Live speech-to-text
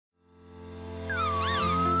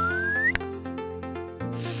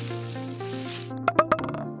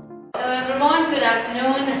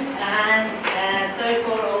afternoon, and sorry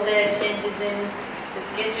for all the changes in the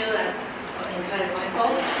schedule. That's entirely my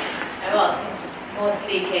fault. Well, it's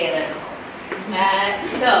mostly KLM's fault.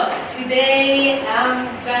 So today I'm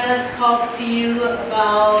gonna talk to you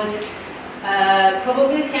about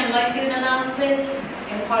probability and likelihood analysis,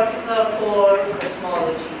 in particular for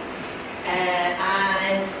cosmology,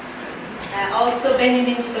 and also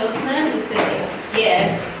Benjamin Stossner, who's sitting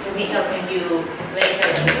here, will be helping you later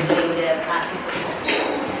in doing the practical.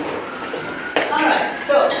 All right,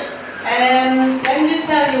 so let me just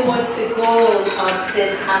tell you what the goal of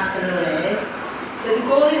this afternoon is. So the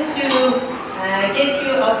goal is to get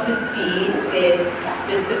you up to speed with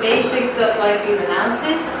just the basics of likelihood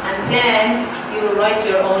analysis, and then you will write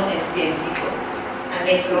your own MCMC code and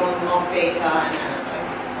make your own mock data and analyze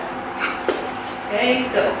it. Okay,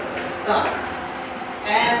 so let's start.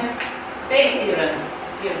 Bayes theorem.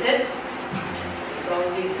 Here it is. You've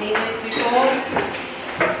probably seen it before.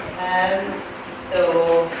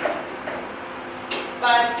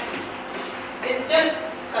 But it's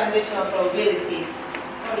just conditional probability.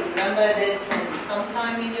 You remember this from some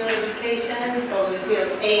time in your education. Probability of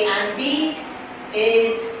A and B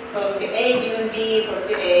is probability A given B,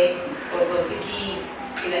 probability A, probability B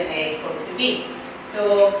given A, probability B.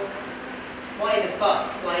 So why the fuss?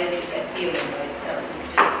 Why is it a theorem by itself? It's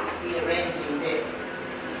just rearranging this.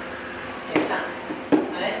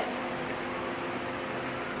 Right?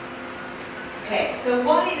 Okay, so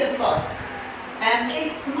why the fuss?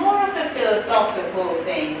 It's more of a philosophical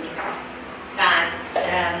thing that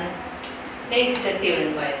makes it a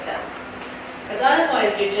theorem by itself. Because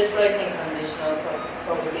otherwise you're just writing conditional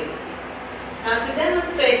probability. Now to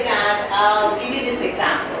demonstrate that, I'll give you this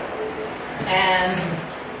example.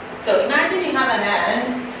 So imagine you have an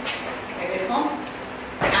urn, like this one,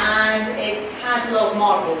 and it has a lot of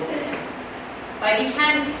marbles in it. But you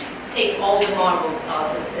can't take all the marbles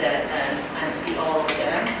out of the urn and see all of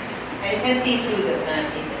them. And you can see through the urn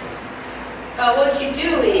even. But what you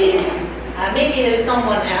do is, maybe there's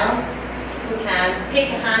someone else who can pick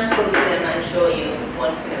a handful of them and show you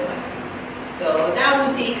once in a while. So that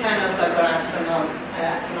would be kind of like our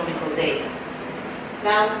astronomical data.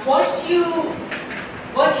 Now, what you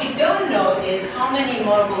don't know is how many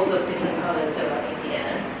marbles of different colors there are in the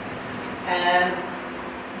urn.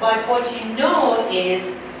 But what you know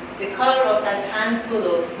is the color of that handful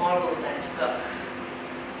of marbles that you got.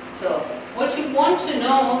 So what you want to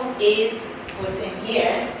know is what's in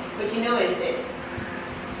here. What you know is this.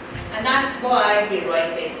 And that's why we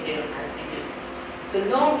write Bayes theorem as we do. So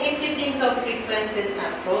if you think of frequentist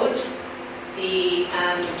approach, the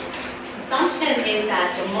assumption is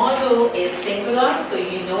that the model is singular, so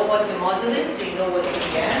you know what the model is, so you know what's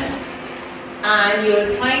in there. And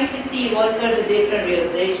you're trying to see what are the different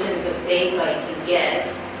realizations of data you can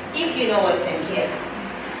get if you know what's in here.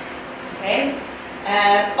 Okay?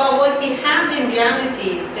 But what we have in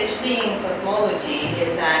reality, especially in cosmology,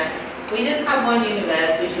 is that we just have one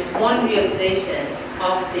universe, which is one realization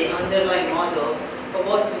of the underlying model, but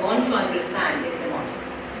what we want to understand is the model.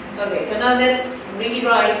 Okay, so now let's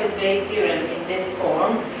rewrite the Bayes theorem in this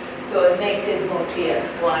form, so it makes it more clear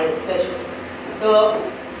why it's special. So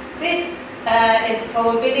this is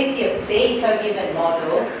probability of data given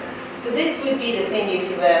model. So this would be the thing if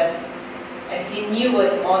you knew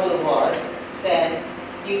what the model was, then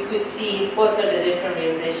you could see what are the different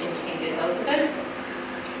realizations you can get out of it.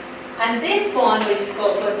 And this one, which is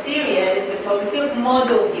called posterior, is the probability of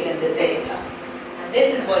model given the data. And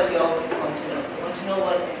this is what we always want to know. So we want to know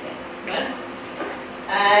what's in there.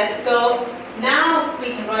 Right? So now we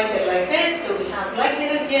can write it like this. So we have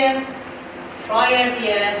likelihood here, prior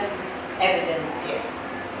here, evidence here.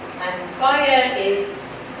 And prior is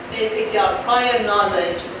basically our prior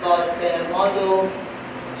knowledge about the model,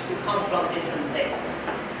 which will come from different places.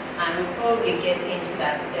 And we'll probably get into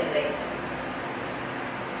that a bit later.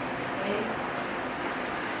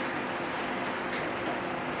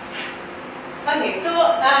 Okay, so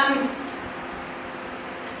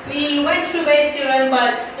we went through Bayes theorem,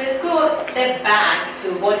 but let's go a step back to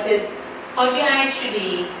how do you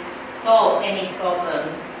actually solve any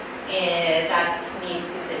problems that need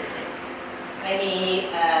statistics? Any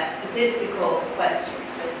statistical questions,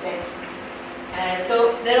 let's say.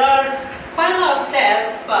 So there are quite a lot of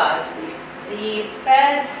steps, but the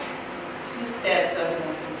first two steps are the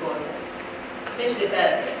most important, especially the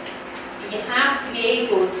first step. You have to be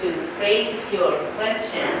able to phrase your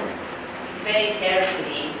question very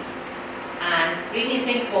carefully and really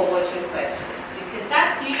think about what your question is, because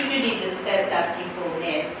that's usually the step that people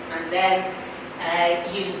miss and then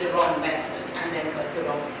use the wrong method and then got the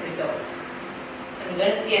wrong result. I'm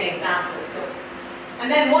going to see an example. So And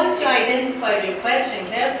then once you identified your question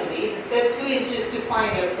carefully, step 2 is just to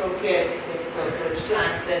find the appropriate statistical approach to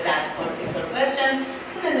answer that particular question,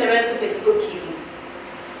 and then the rest of it is bookkeeping,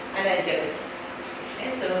 and then get results.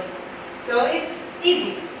 Okay, so it's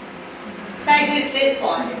easy. Same with this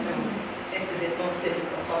one, it's the most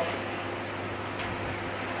difficult part.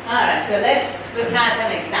 Alright, so let's look at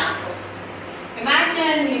an example.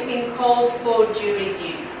 Imagine you've been called for jury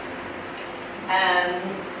duty.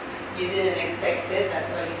 You didn't expect it, that's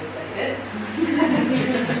why you look like this.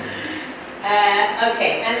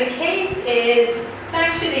 Okay, and the case is, it's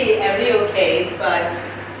actually a real case, but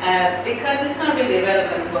because it's not really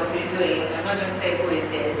relevant to what we're doing, I'm not going to say who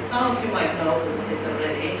it is. Some of you might know who it is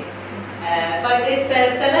already. But it's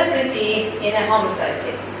a celebrity in a homicide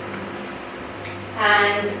case.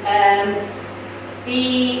 And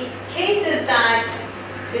the case is that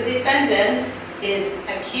the defendant is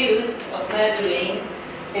accused of murdering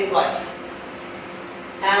his wife.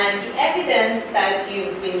 And the evidence that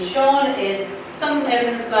you've been shown is some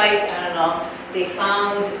evidence like, I don't know, they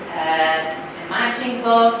found a matching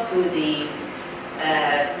glove to the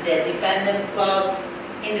defendant's glove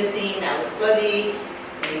in the scene that was bloody.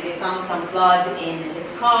 They found some blood in his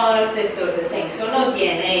car, this sort of thing. So no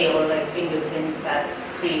DNA or like fingerprints that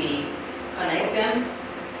really connect them.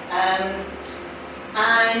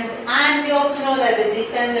 And we also know that the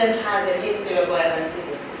defendant has a history of violence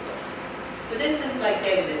against his wife. So this is like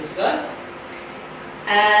the evidence we got.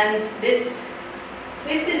 And this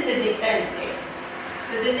is the defense case.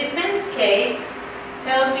 So the defense case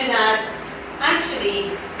tells you that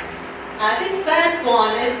actually this first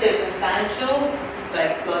one is circumstantial,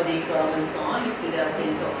 like bloody glove and so on. It could have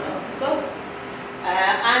been someone else's glove.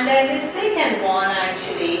 And then the second one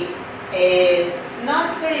actually is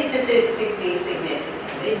not very statistically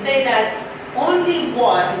significant. They say that only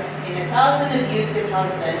 1 in 1,000 abusive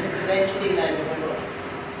husbands eventually learn their wives.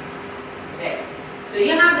 Okay, so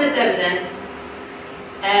you have this evidence.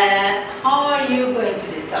 How are you going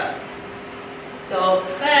to decide? So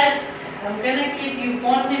first, I'm going to give you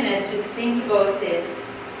 1 minute to think about this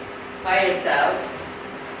by yourself,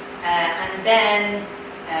 and then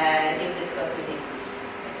you'll discuss it in groups.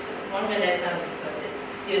 1 minute, now discuss it.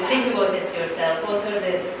 You think about it yourself. What are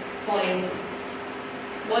the points?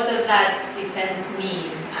 What does that defense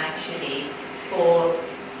mean, actually, for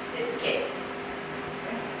this case?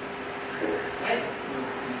 Right?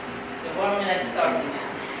 So 1 minute starting now.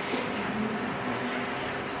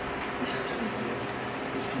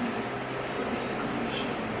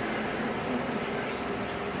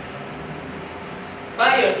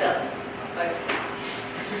 By yourself. By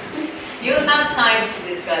yourself. You'll have time to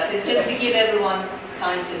discuss. It's just to give everyone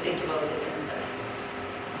time to think about it themselves.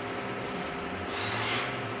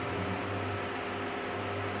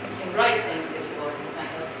 You can write things if you want, if that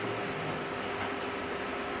helps you.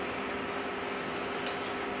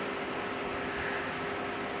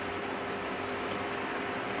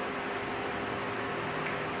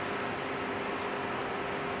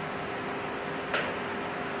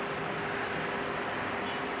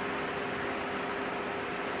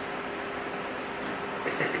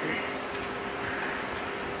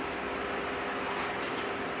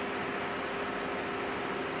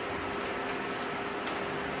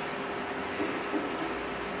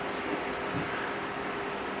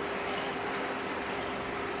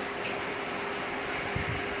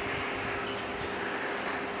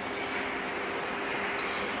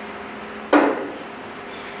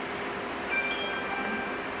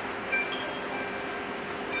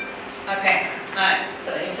 Okay, alright, so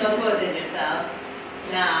you've talked about it yourself.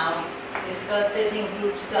 Now, discuss it in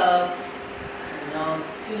groups of, I don't know,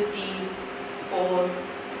 2, 3, 4,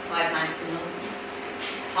 5 maximum.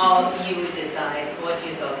 How you would decide what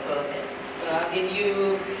you thought about it. So I'll give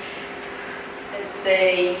you, let's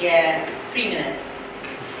say, 3 minutes.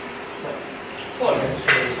 So, 4 minutes.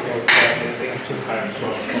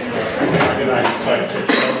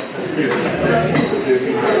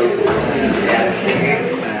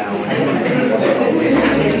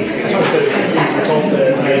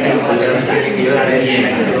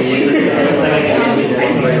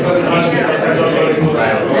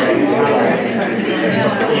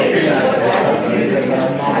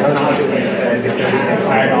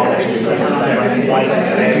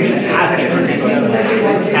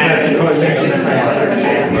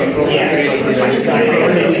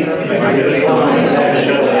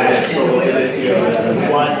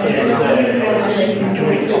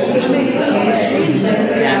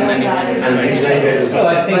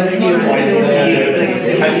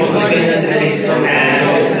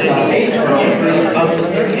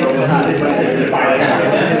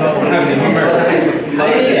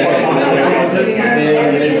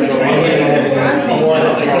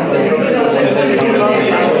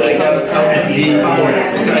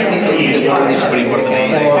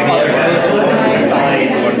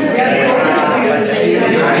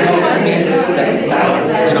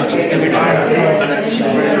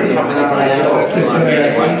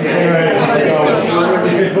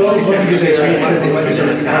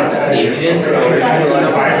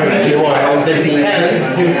 the defense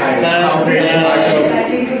says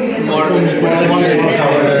more than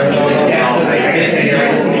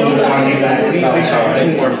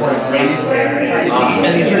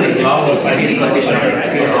and usually developed by these conditions.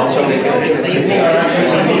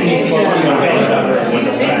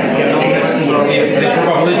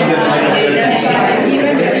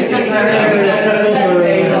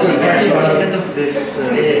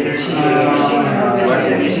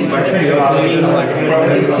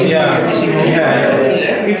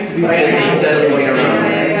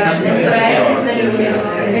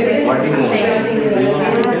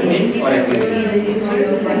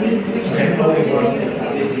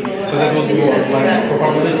 So that would be more like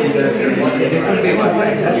probability that this would be what?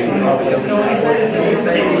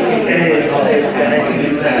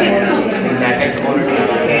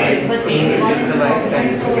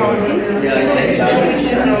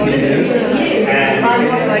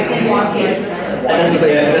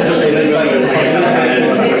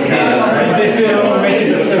 If you make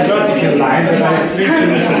it vertical lines, and I think you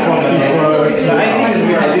need to follow the line,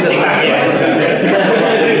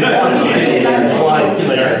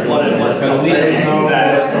 so we don't know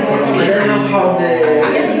that how the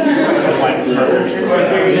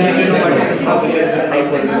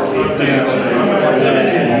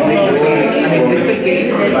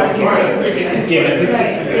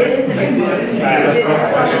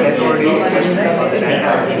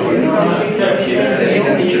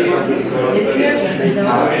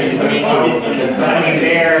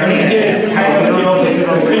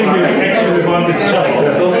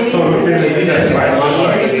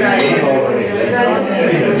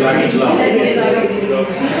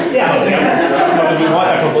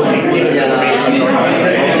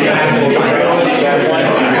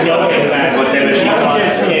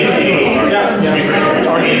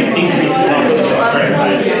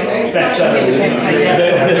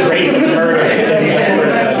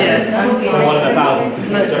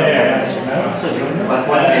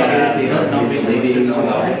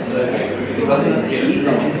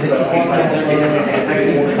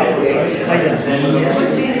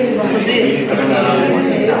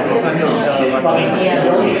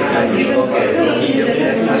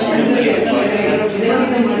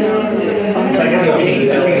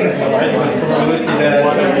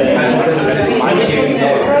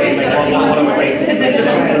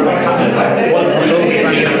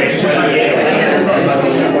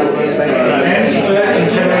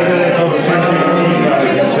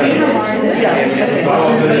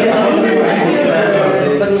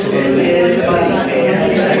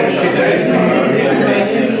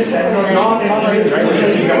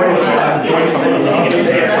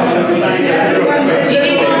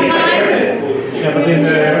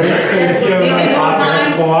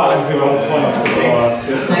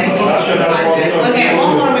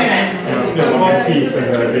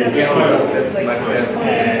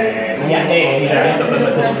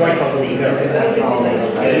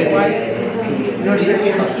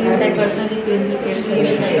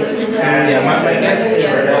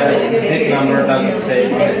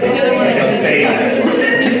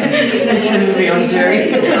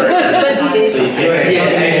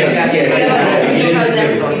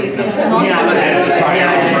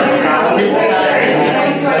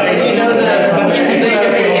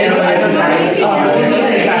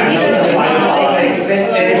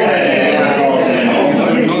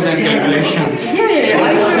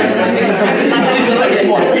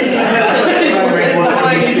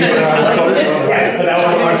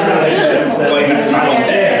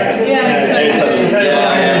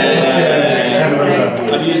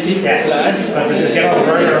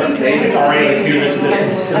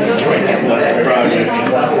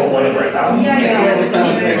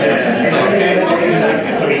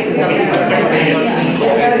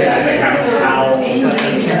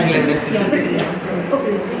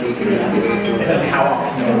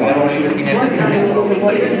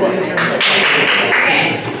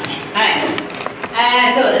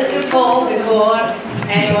So let's do poll before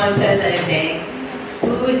anyone says anything.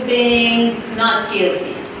 Who thinks not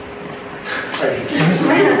guilty?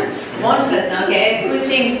 One person, okay. Who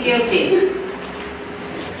thinks guilty?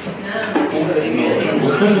 No.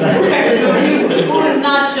 Who is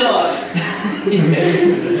not sure?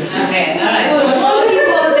 Okay, alright. So more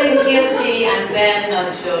people think guilty and then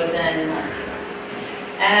not sure than not.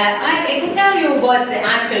 I can tell you what the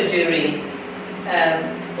actual jury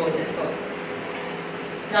voted for.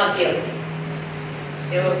 Not guilty.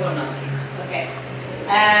 They were for not guilty. Okay.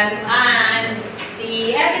 And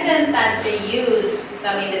the evidence that they used, I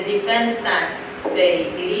mean the defense that they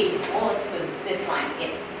believed most was this line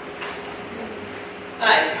here.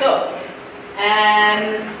 Alright, so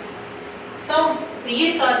So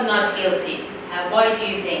you thought not guilty. Why do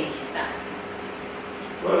you think that?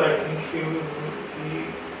 Well, I think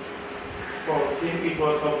for him it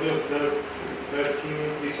was obvious that he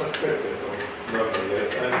will be suspected of murder,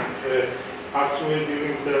 yes. And actually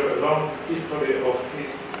during the long history of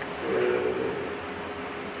his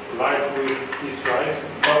life with his wife,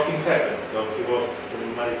 nothing happened. So he was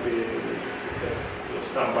maybe has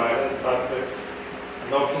some violence, but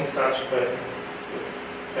nothing such happened.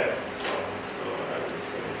 So I would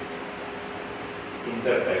say in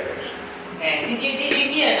that direction. Okay. Did you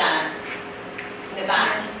hear that? In the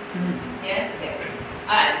back? Yeah? Okay.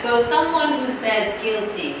 Alright, so someone who says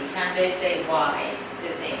guilty, can they say why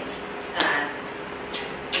they think that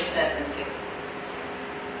this person's guilty?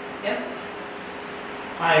 Yep.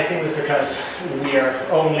 I think it's because we are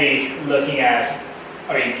only looking at,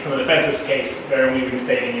 I mean, from the defense's case, they're only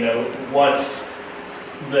stating, you know, what's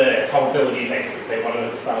the probability, like, say 1 in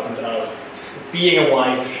 1,000 of being a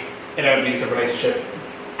wife in an abusive relationship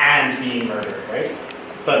and being murdered, right?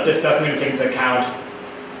 But this doesn't even take into account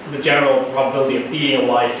the general probability of being a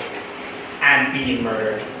wife and being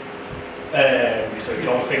murdered. So you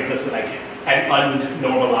almost think of this as like an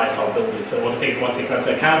unnormalized probability. So one thing one takes that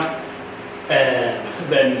into account,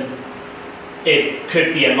 then it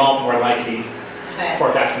could be a lot more likely for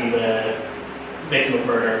it's actually the victim of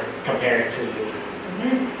murder compared to.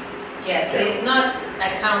 Yeah, so it's not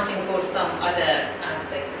accounting for some other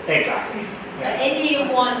aspect. Exactly.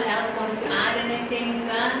 Anyone else wants to add anything to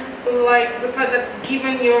that? Like the fact that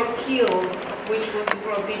given you're killed, which was the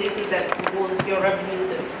probability that was your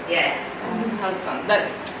abusive husband,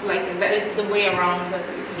 that's like, that is the way around that.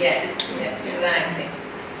 Yeah, exactly.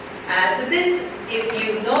 So this, if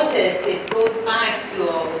you've noticed, it goes back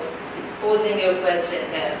to posing your question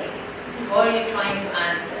carefully. What are you trying to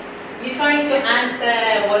answer? You're trying to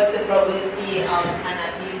answer what's the probability of an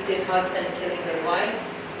abusive husband killing their wife?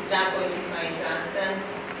 Is that what you're trying to answer?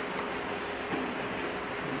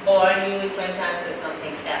 Or are you trying to answer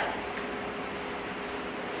something else?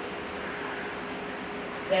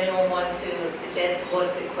 Does anyone want to suggest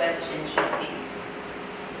what the question should be?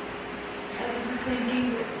 I was just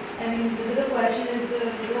thinking, I mean, whether the question is the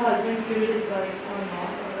husband killed his wife or not,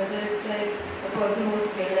 or whether it's like a person who was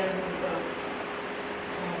killed and who was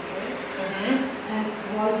and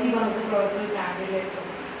was he one of the probable candidates of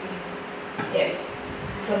being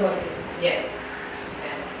the murder? Yeah.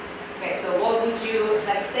 Okay, so what would you,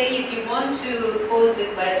 like, say if you want to pose the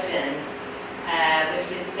question with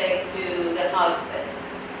respect to the husband,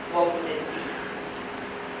 what would it be?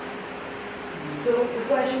 So the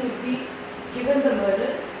question would be, given the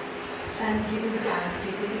murder and given the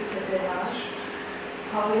candidate, it's a bit harsh,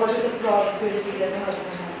 what is the probability that the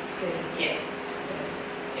husband has killed? Yeah.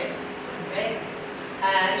 Yes. Okay.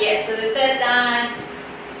 Yeah, so they said that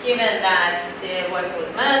given that the wife was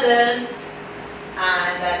murdered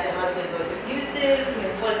and that the husband was abusive,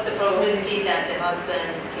 what's the probability that the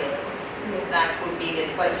husband killed? So that would be the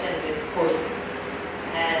question we're posing,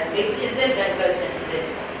 which is a different question to this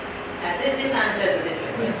one. This answers a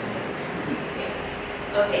different question.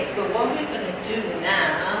 Okay, so what we're going to do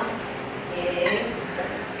now is,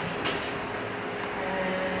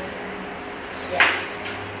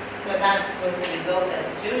 so that was the result that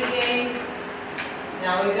the jury gave.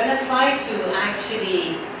 Now we're going to try to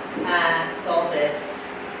actually solve this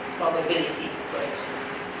probability question.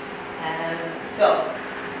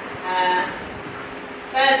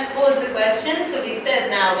 First pose the question. So we said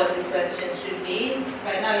now what the question should be.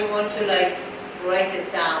 Right now you want to like write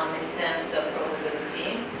it down in terms of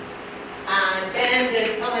probability. And then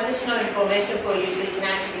there's some additional information for you so you can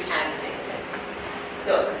actually calculate it.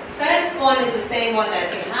 So first one is the same one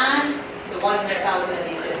that you had. So 1 in 1,000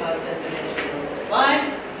 abusive husbands and murdered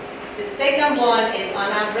wives. The second one is on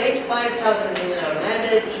average 5,000 women are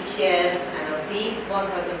murdered each year, and of these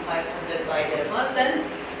 1,500 by their husbands.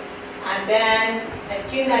 And then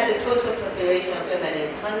assume that the total population of women is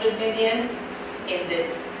 100 million in this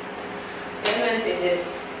experiment, in this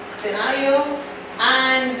scenario.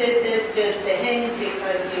 And this is just a hint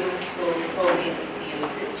because you will probably need to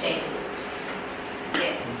use this chain.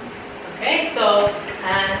 Yeah. Okay, so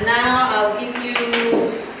now I'll give you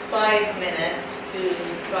 5 minutes to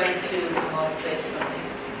try to come up with something.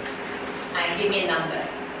 And give me a number.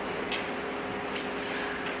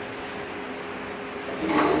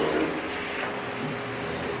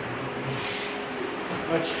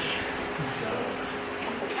 Okay, so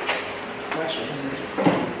question.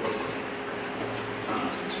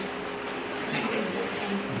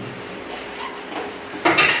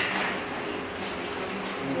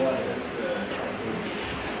 What is the probability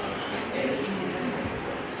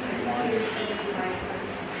of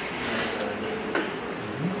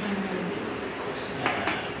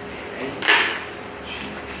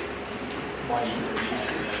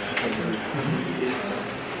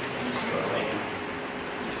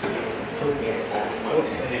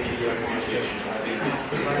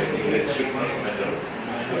So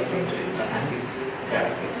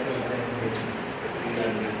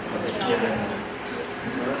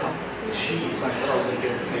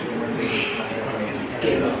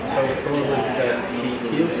the probability that he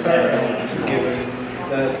killed her, and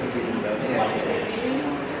given that life is.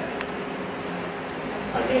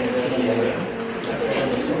 I mean,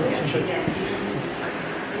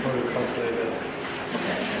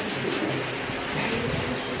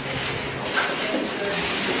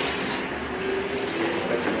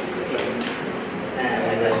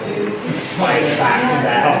 Find the fact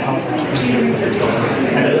that,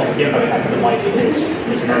 and then also given the fact that the wife is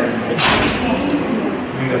murdered.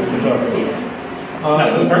 That's the first one. No,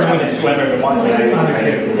 so the first one is whether the wife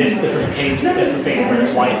is this case, this is the thing where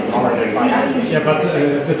his wife was murdered by husband. Yeah, but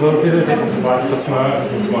the probability that the wife was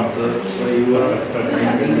murdered is what the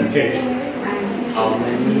case. How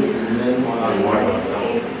many men are murdered?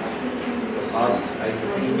 So first, I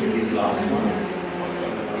think this last one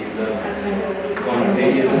is the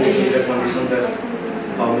condition that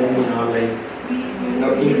how many are like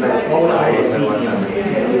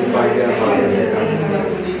by their husband.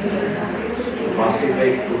 First is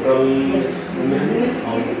like total women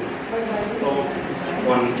out of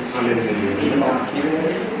 100 million.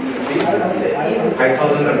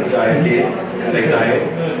 5,000 are died,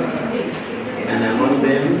 and among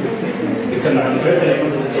them, because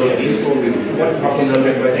so these probabilities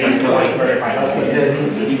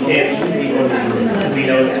We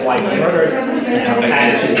know that the wife was murdered,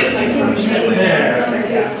 and it's just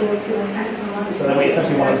so then we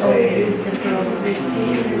essentially want to say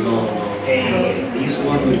this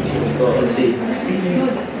one will be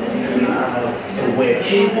to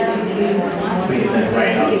which we can then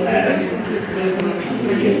write out as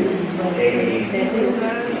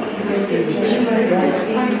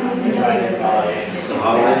divided by. So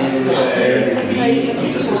how many is B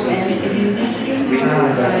intersection C?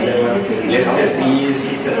 Let's say C is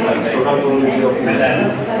total probability of men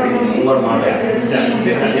who are murdered. And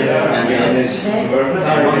then is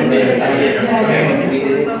among them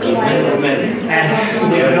given women. And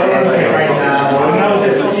we know right now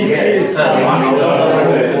this is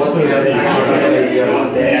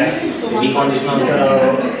B conditional.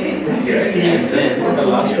 so C And then the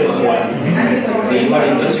last is is 1. So you are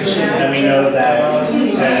intersection. And we know that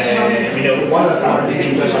we know one of the properties is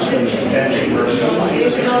intersection is potentially murder.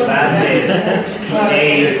 So that is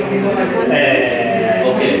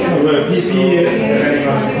Okay.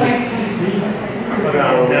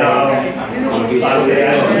 no. So I would say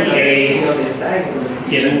that's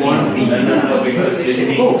given 1B is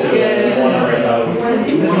equal to 100,000.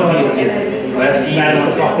 Where C That is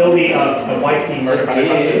the probability of the wife being murdered by the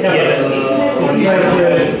husband given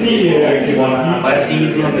Where C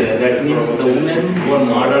is not there, that means the women were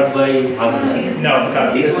murdered by husband. No,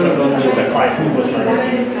 because This one is not going specify who was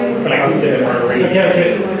murdered. But like who did the murdering?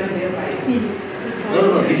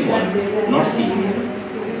 No, this one, not C.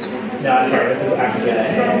 No, I'm sorry, this is actually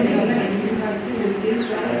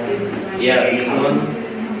Yeah, this one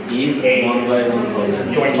is 1 by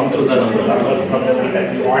 1,000 joint into the number. What's the probability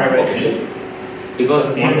that you are in a relationship?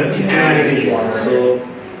 Because These are 59 is there, so we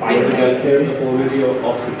have to calculate the probability of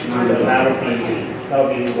So 59. that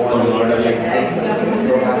would be 1 murder like that.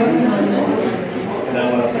 And then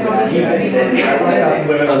what else?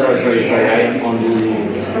 Women Oh, sorry, I am on the.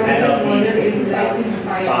 and of these 50,000,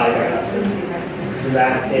 5 are husband. So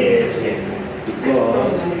that is,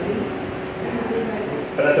 Because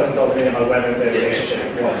but that doesn't tell us anything about whether the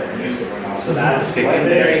relationship was abusive or not. So that is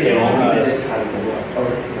secondary is wrong.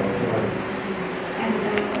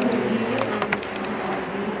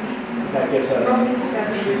 that gives us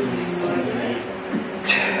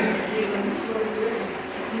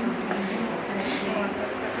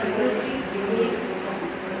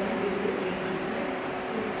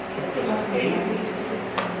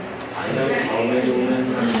I know how many women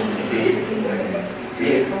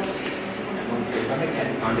yes. that makes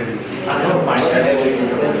sense. 100 million. I don't mind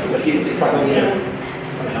that. But see, it's like when you have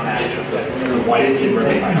why is he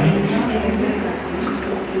murdered by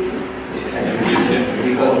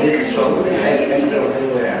Because this show, I think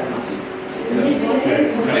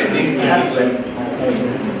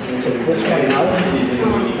so this one out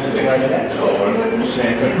and right that.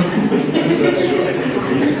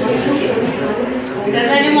 Does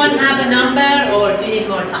anyone have a number or do you need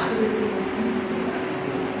more time?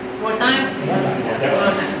 More time?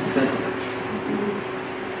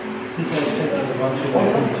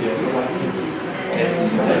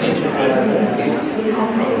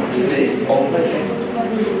 Okay.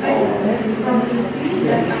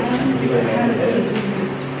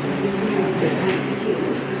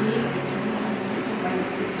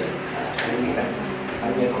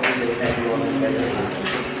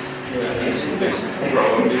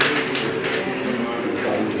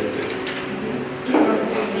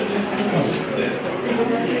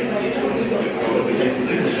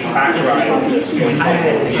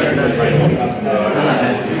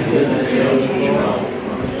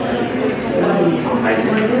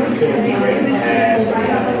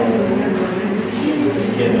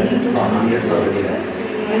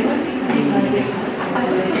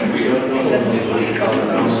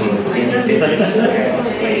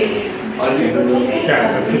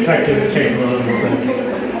 Yeah, it's like a chain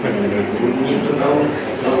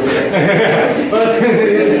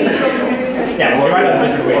Yeah, we'll write out a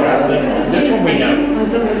different way rather than this one we know.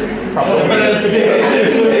 Probably.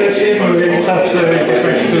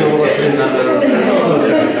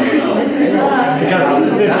 Because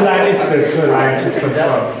this line is this line to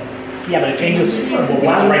control. Yeah, but it changes from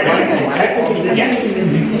what's right there. And technically, yes.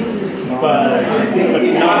 But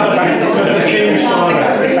not the fact that it's a change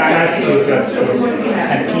order. Exactly.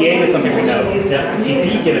 And PA is something we know.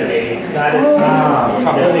 PP given A, that is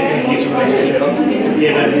probability of induced relationship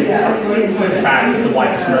given the fact that the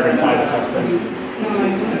wife is murdered by the husband.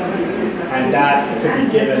 And that could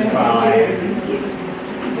be given by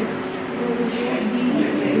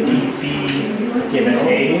PP given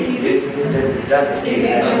A, that's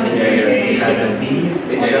given B,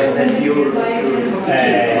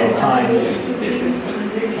 times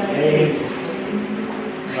A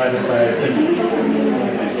divided by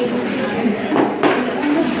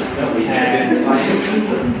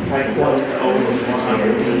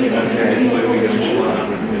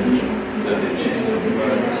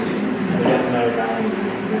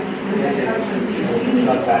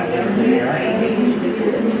not that in there.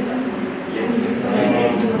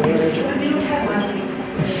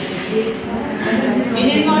 You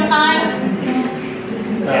need more time?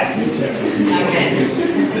 Yes. Okay.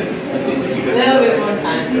 A little bit more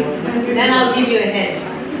time. Then I'll give you a hint.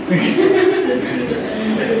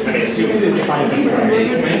 I mean, assuming it's defined as right,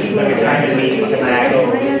 then it kind of means finagle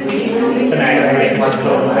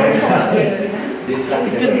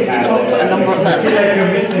I feel like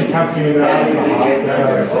you're missing something in the alcohol.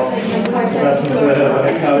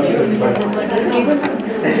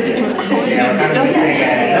 yeah, we're kind of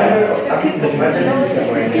missing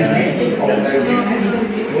somewhere in there, right?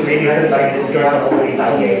 Maybe sometimes it's drug only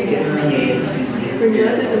PA and C.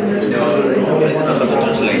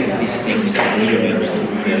 Translates these things as unions.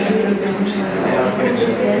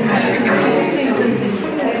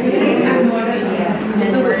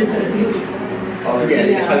 Yeah,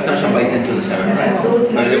 the 5,000 by 10 to the 7, right? Or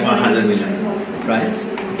the 100 million, right?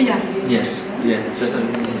 Yeah. Yes, yes. That's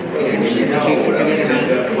a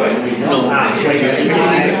no.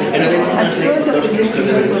 And I don't translate those things to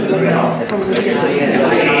the real.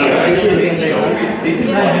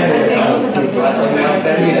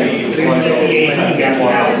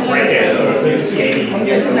 Right there.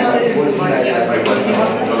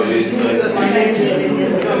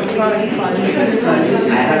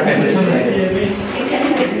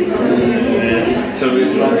 So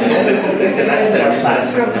it's the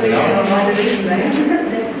last term.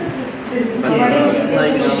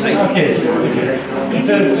 Okay.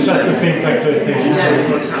 That's just the same factorization.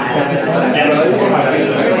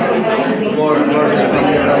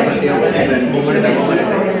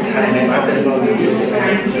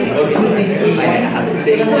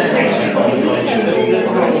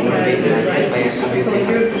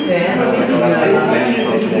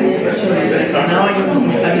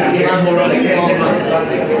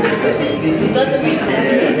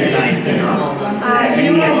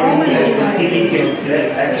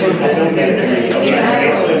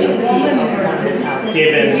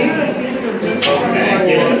 Given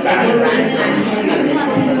the fact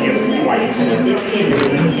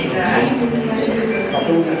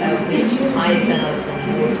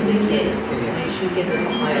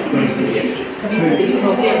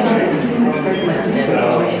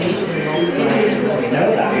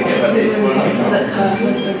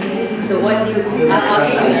So what do you, I'll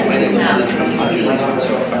give you an example.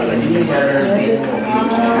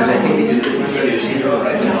 Because I think this is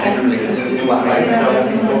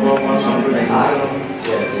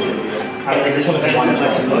I would say this one is one that's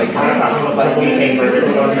like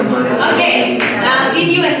Okay, I'll give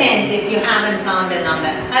you a hint if you haven't found a number.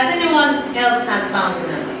 Has anyone else has found a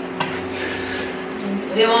number?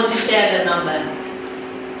 They want to share the number.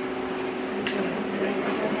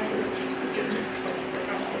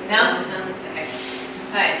 No? No? Okay.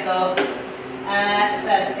 Alright, so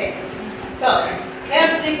first thing. So,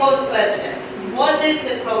 carefully pose question. What is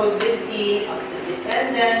the probability of the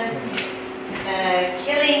defendant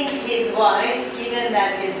killing his wife given given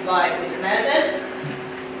that his wife is murdered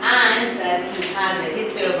and that he has a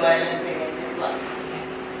history of violence against his wife.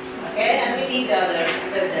 Okay, and we leave the other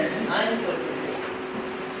evidence behind for simplicity.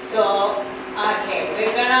 So, okay,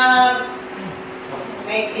 we're gonna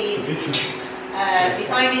make these,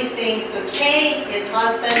 define these things. So K is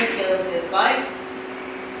husband kills his wife.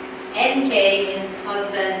 NK means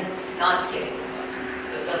husband not kills his wife.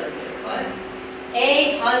 So it doesn't kill his wife.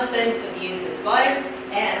 A, husband abuses wife,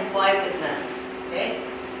 and wife is married. Okay?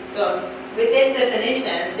 So with this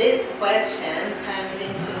definition, this question comes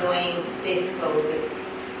into knowing this probability.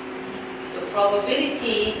 So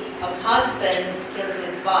probability of husband kills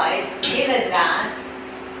his wife, given that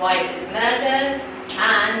wife is murdered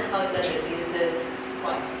and husband abuses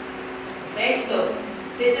wife. Okay, so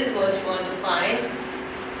this is what you want to find.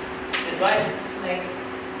 So right, like,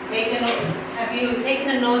 have you taken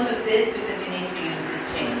a note of this because you need to use this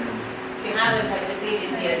chain? If you haven't, I just leave it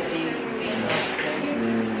here so you can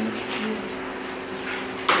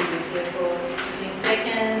leave it here for 15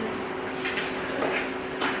 seconds.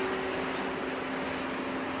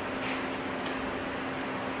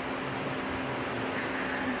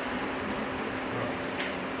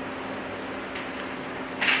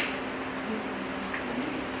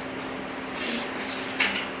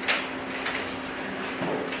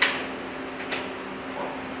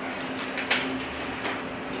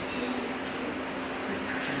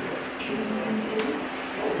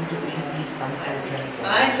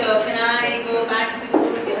 Alright, so can I go back to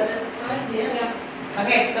the other slide? Yeah.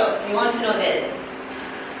 Okay, so you want to know this.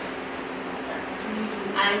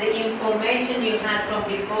 And the information you had from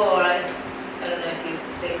before, I don't know if you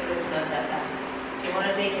took note of that. You want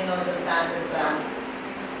to take a note of that as well.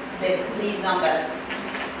 These numbers.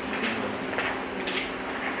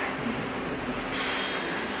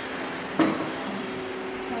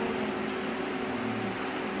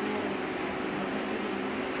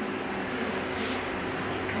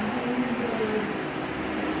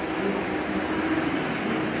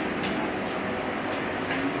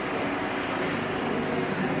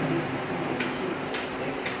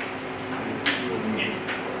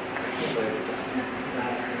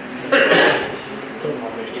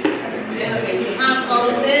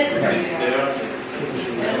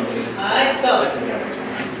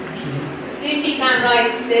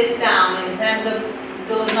 This down in terms of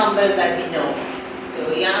those numbers that we know.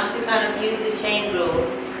 So you have to kind of use the chain rule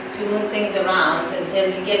to move things around until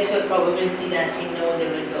you get to a probability that you know the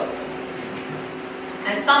result.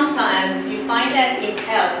 And sometimes you find that it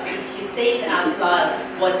helps if you say it out loud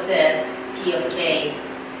what the P of K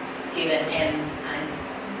given M and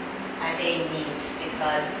A means,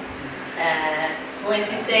 because when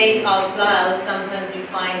you say it out loud, sometimes you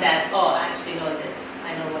find that, oh, I actually know this.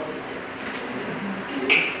 I know what this is.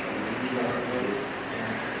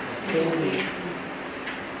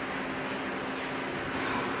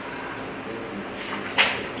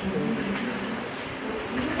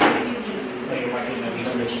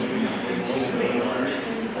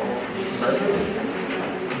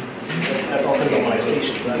 That's also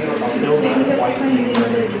normalization, so that's the probability of white being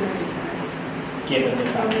murdered given the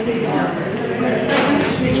fact that they are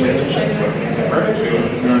these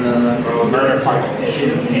relationships. The murder part is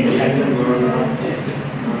independent.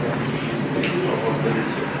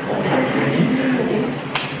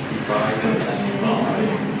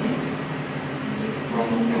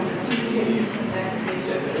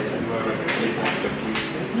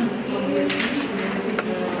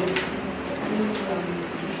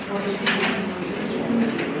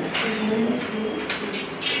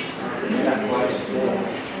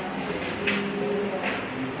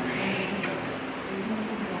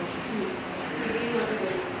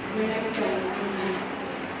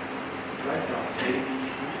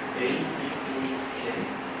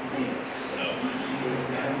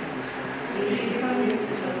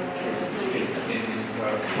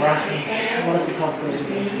 What is the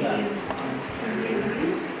calculation of that?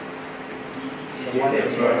 What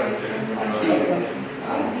is murdered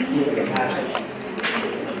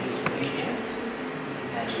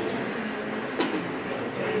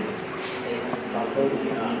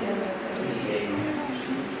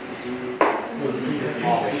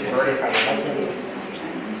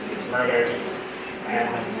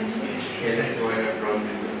and that's why I brought in the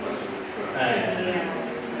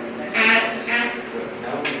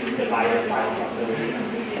divided by probability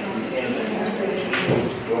in the inspiration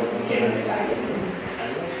given the fact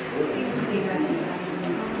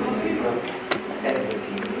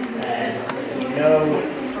and you know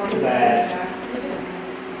that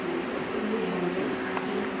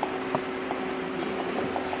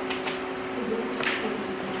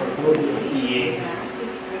probability of being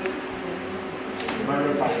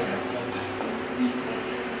murdered by your husband.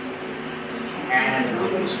 And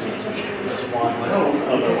there's one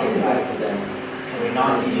other one that's can we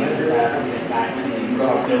not use that to get back to the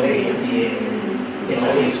probability of being in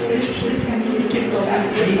all these relationships given the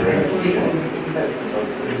fact that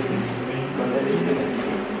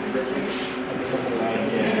something like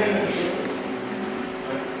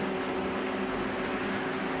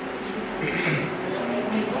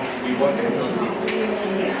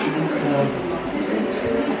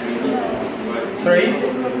sorry,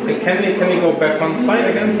 can we go back one slide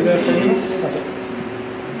again to the police?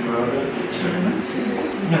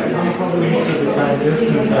 I'm probably more to define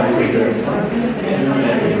this in terms of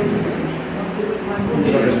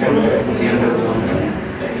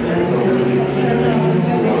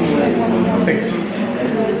thanks.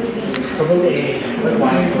 Probably the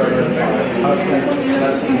wife or the husband, so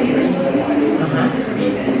that's in the case of the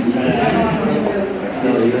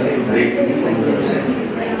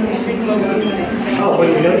oh,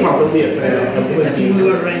 wait, we don't probably have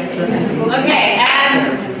Okay,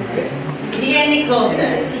 are you any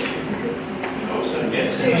closer?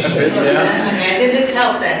 Yes. Okay, did this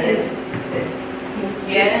help then?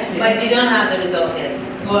 Yeah? But you don't have the result yet.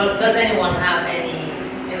 Or does anyone have any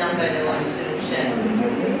number they want to share?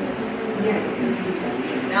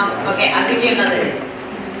 No? Okay, I'll give you another.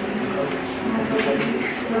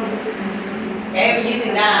 Okay, we're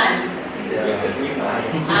using that.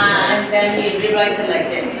 And then we rewrite it like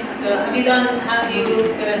this. So have you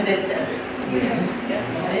given this step? Yes.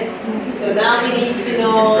 Right? So now we need to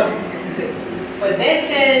know what this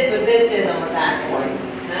is, and what that is.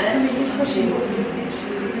 Right?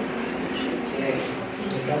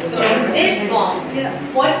 So this one,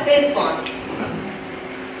 what's this one? Do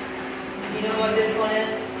you know what this one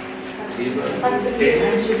is?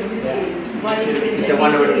 It's a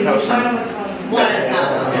 1 over 1,000. 1 over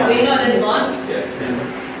 1,000. So you know this one?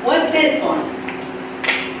 What's this one?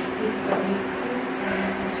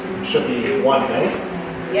 Should be 1, no?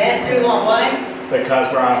 Yes, we want 1.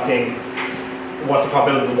 Because we're asking what's the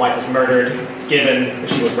probability the wife was murdered given that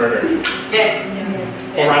she was murdered? Yes.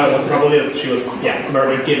 Or rather, what's the probability that she was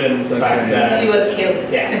murdered given the fact that she was killed?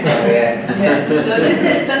 Yeah. So this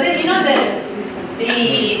is, so then you know the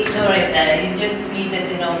numerator, you just need the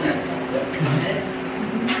denominator.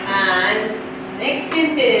 And next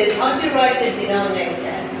thing is how to write the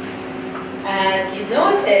denominator. And you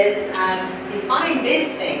notice I've defined this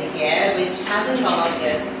thing here, which hasn't come up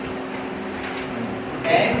yet.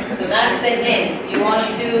 Okay, so that's the hint. You want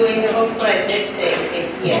to incorporate this thing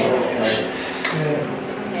here.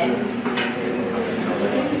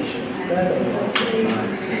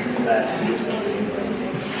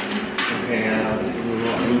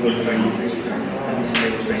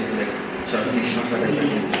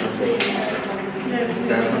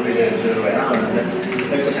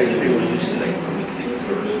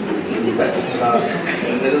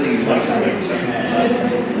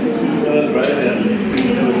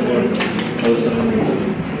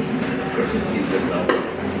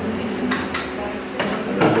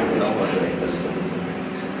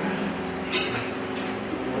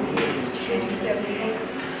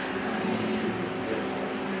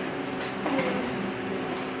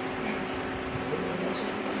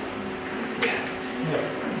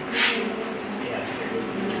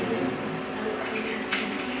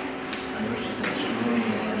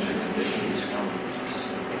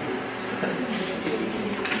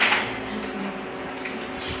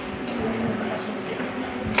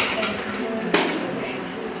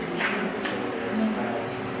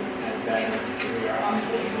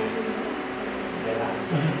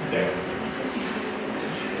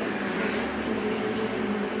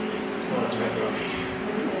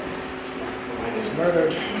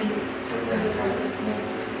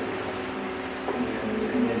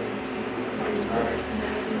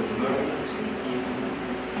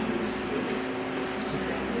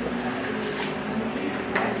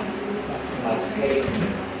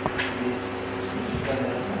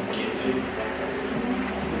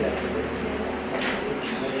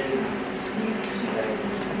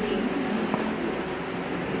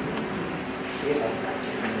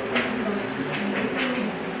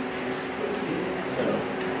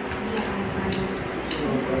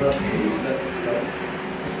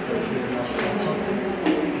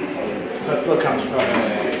 So it still comes from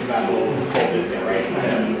that whole bit there, right?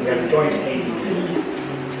 We have a joint ABC.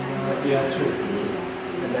 Yeah, true.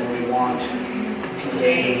 And then we want PA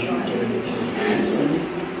given B and C,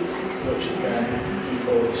 which is then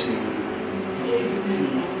equal to PABC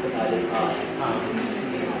divided by BC.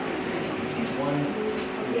 BC is 1.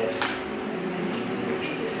 We get BC, which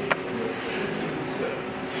is in this case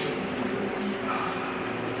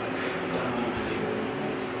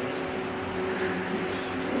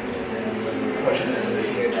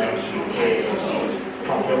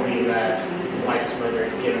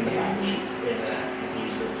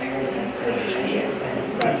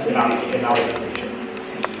that's evaluation C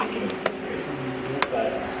given here. But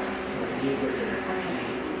use this in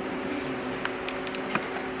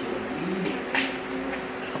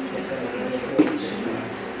it's going to be equal to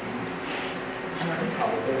the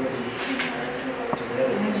probability to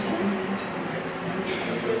really this one.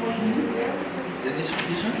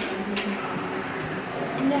 This one?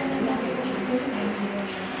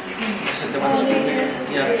 So the one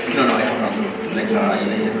yeah. No, I have not. Like I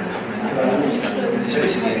this is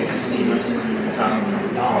basically it must come from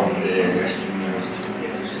the residual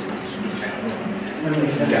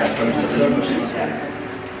yeah, from the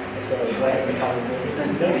so what is the probability?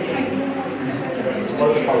 What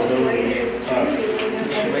is the probability of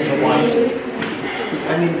the one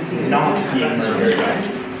not being murdered?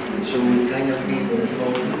 So we kind of need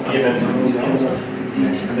both given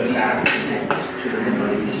these and the facts.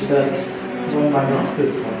 So That's 1 minus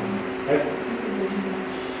this one, right?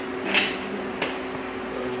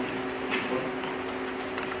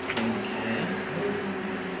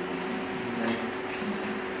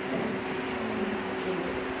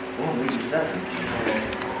 Oh, maybe that.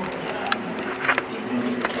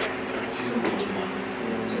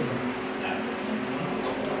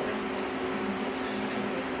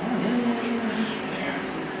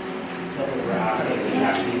 So what we're asking is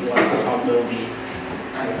actually what's the probability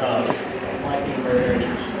of might be murdered?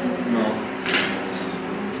 No.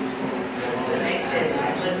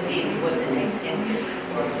 Let's see what the next thing is.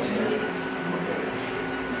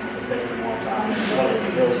 So instead we want to ask what's the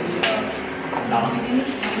probability of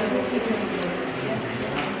non-use?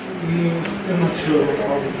 I'm not sure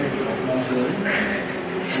how to think about non-doing.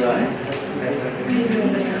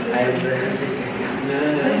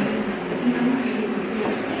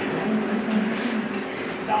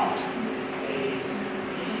 Not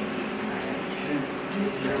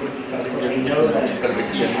we know that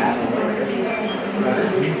she has a murder.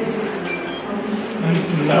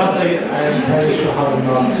 I'm very sure how to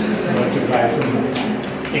not multiply them.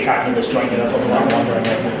 Exactly, this joint, that's also what I'm wondering,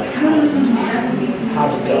 like, how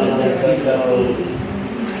to go. So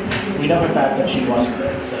we know for a fact that she was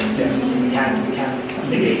murdered, so we can't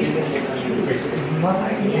negate this.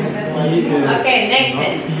 Okay, next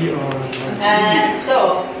thing. So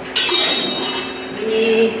we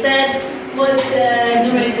said what the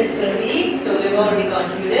numerator is going to be, so we've already gone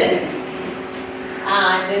through this.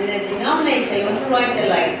 And then the denominator, you want to write it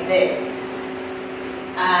like this.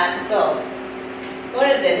 So, what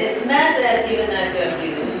is it? It's method given that you have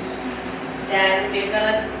used. Then we're going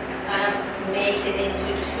to kind of make it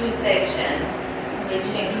into 2 sections, which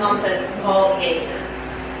encompass all cases.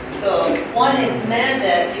 So, one is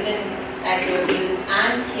method given that you have used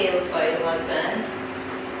and killed by your husband.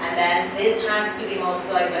 And then this has to be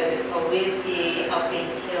multiplied by the probability of being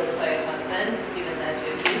killed by your husband, given that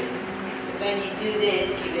you have used. When you do this,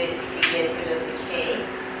 you basically get rid of the K.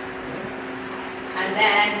 And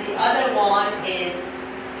then the other one is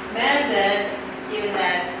murdered, given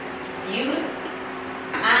that used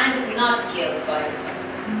and not killed by the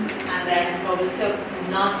husband. And then probability of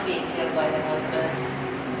not being killed by the husband,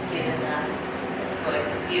 given that what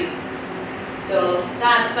is used. So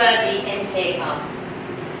that's where the NK comes.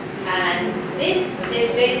 And this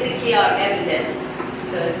is basically our evidence.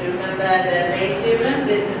 So if you remember the Bayes theorem,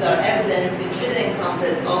 this is our evidence which should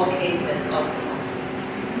encompass all cases of the model.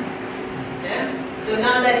 Yeah? So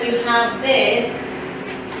now that you have this,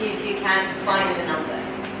 see if you can find the number.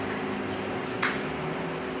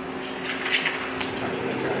 It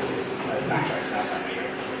makes sense to factor ourselves out here.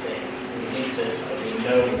 We're saying we need this, but we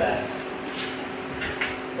know that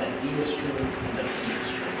B is true and that C is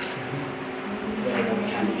true. So then what we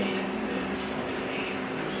can negate is A.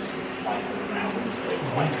 Just wipe them around and still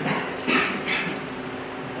wipe them out.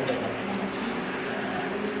 Or does that make sense?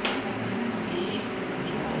 B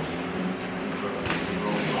equals.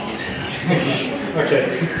 Okay.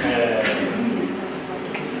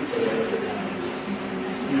 So that becomes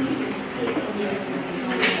C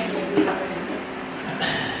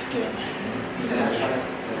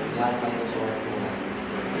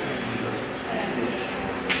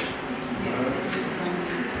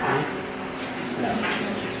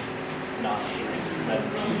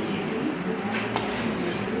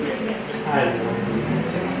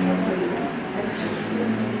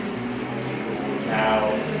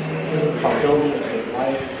Now, this is the probability of a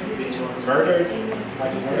wife is murdered,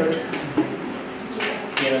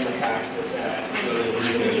 given the fact that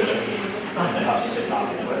the husband did not,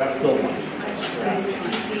 but that's still one. That's what we're asking.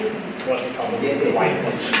 What's the probability if the wife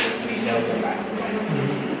was murdered? We know for a fact the wife wasn't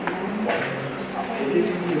murdered. It's not like this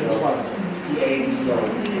is PAB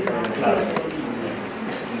plus.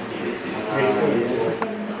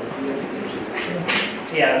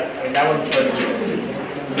 Yeah, yeah, I mean, that would be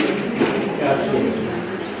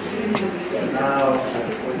So now,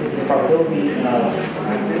 this is the probability of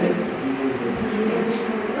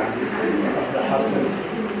the husband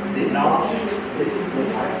not, or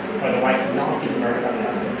the wife not being murdered by the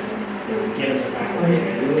husband, given the fact that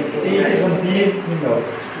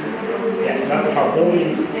yes, that's the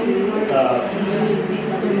probability of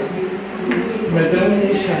but the only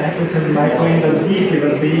issue I have is in my point of D,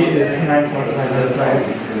 given D is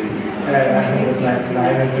 9.999,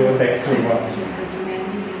 and we go back to 1.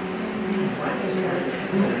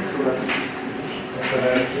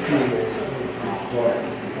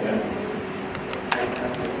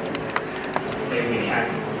 Maybe we can.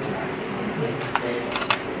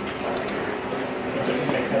 It just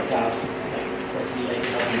makes sense to us, like, for it to be like,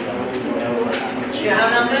 Do you have a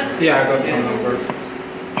number? Yeah, I got some number.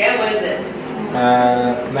 Yeah, what is it?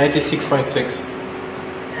 96.6.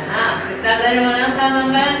 Does anyone else have a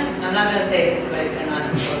number? I'm not going to say this, but if they're not.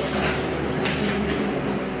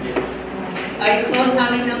 Are you close to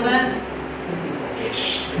having number? Ish.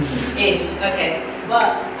 Ish, okay. Well,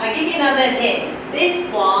 I'll give you another hint. This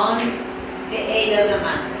one, the A doesn't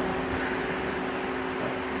matter.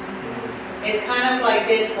 It's kind of like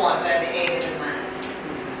this one, where the A doesn't matter.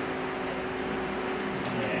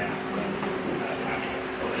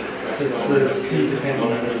 It's the C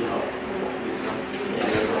dependent.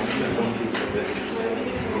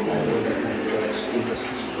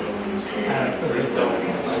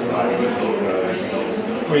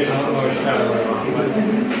 Wait, no,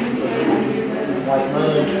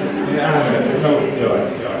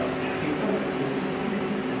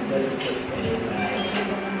 this is the same as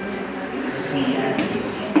C and D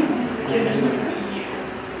given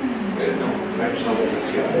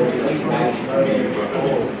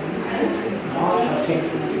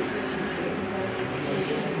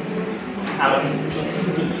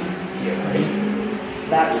PCD here, right?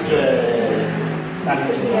 That's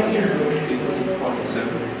the same here.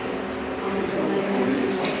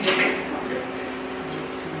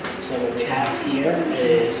 So what we have here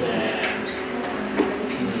is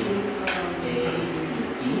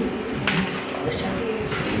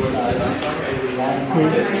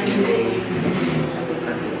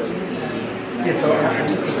Yes, so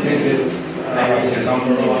it's a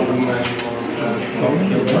number of dimensionals not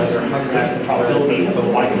killed by their husband. That's the probability of a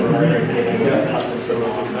wife murder given the husband so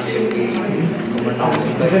long. So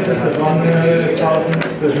this is the 1,000.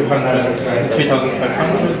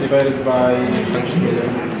 3,500 divided by 100 million.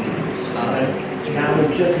 Now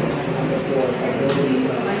we're just in number 4, probability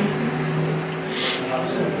of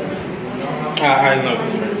I know.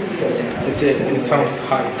 It sounds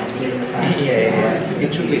high. Yeah.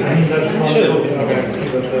 It should be. Should. Okay.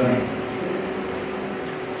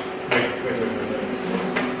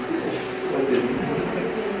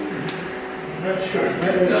 Not sure.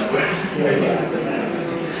 That's the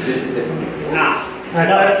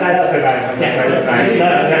guy. That's the guy.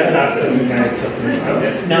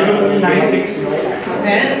 No,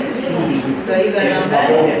 Okay. So you got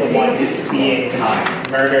being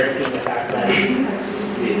murdered in the fact that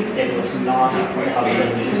it was not the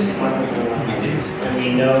husband. And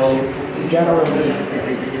we know generally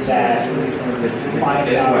that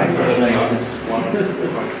 5,000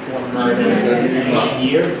 were murdered each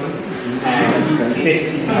year, and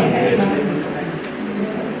 1,500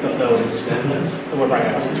 of those were by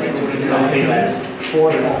husbands, right? So we can say that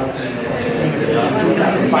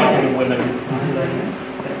 4,500 women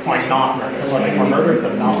are not murdered, or they were murdered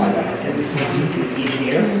but not by their husbands each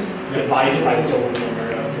year, divided by the total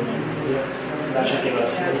number of women. So that should give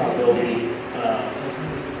us the probability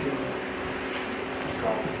what's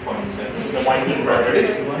called? The wife being murdered.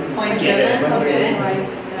 0.7, okay.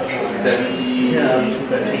 70.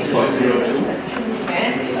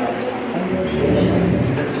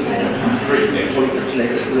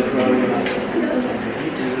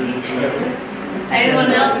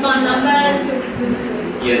 Anyone else want numbers?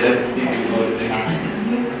 Yeah, that's difficult.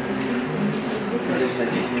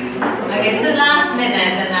 Okay, so last minute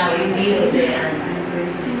and I'll reveal the answer.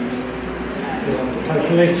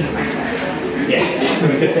 Calculation. Yes, so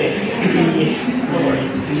we could say V is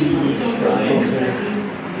equal to 1,000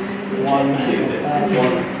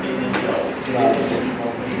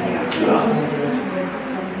 plus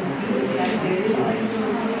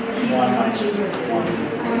 1 minus 1.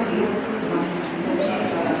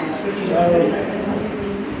 So,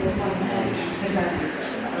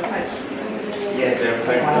 Yes, there are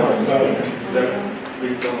 5,000. So there are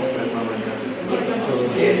 3,500.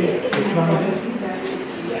 It's not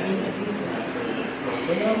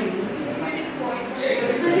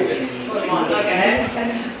Okay.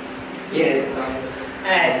 Yes,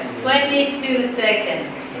 Alright, 22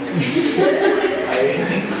 seconds.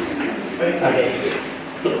 Okay.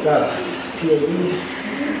 So, PAB.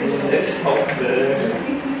 Let's hope the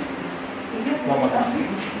 1,000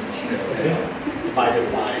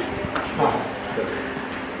 divided by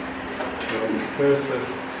This is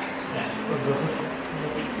yes.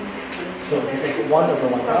 So we take 1 over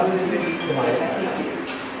 1,000 divided by 1,000.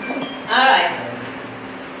 Alright.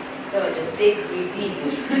 So the big repeat.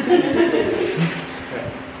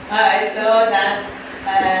 Alright, so that's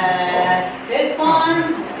this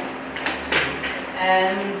one.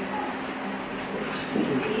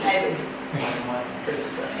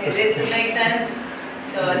 This makes sense.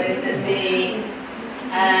 So this is the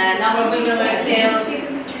number of women were killed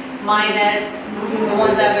minus the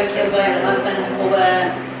ones that were killed by the husband over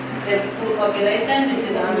the full population, which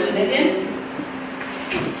is 100 million.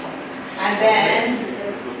 And then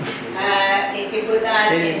if you put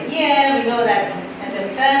that in here, we know that at the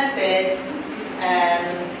first bit,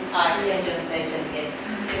 change of notation here.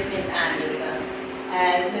 This means and as well.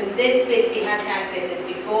 So this bit we had calculated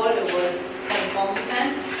before, it was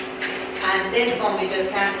 0.1%. And this one we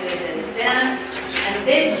just calculated is there. And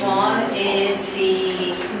this one is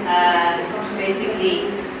the,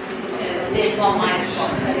 basically, this one minus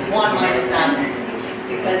 1. So 1 minus that.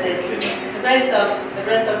 Because it's, the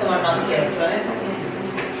rest of them are not killed, right?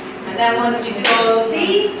 And then once you solve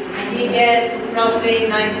these, you get roughly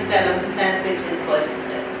 97%, which is what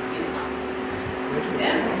you found.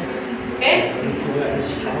 Yeah? Okay?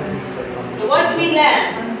 So what do we learn?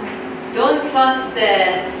 Don't trust the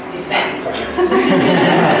defense.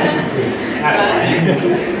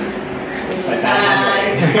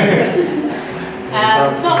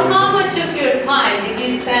 So how much of your time did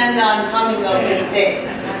you spend on coming up with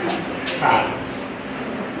this?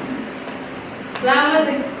 So that was a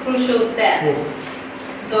crucial step.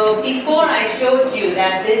 So before I showed you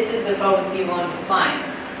that this is the probability you want to find,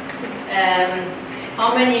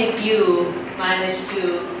 how many of you managed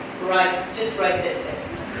to just write this bit?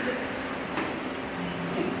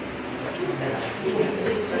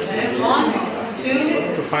 Okay, 1, 2.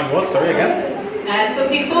 To find what? Sorry, again? So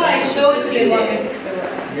before I showed you this,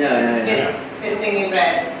 this thing in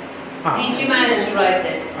red, did you manage to write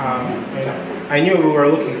it? I knew we were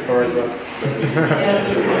looking for it, but...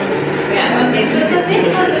 Yeah, okay, so this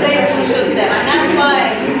was a very crucial step, and that's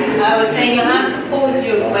why I was saying you have to pose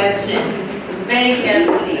your question very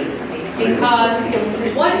carefully, because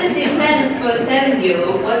what the defense was telling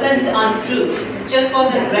you wasn't untrue, it just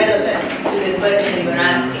wasn't relevant to the question you were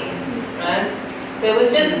asking, right? So it was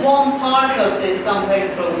just one part of this complex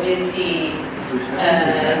probability,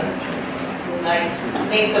 like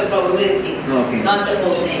mix of probabilities, not the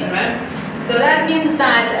whole thing, right? So that means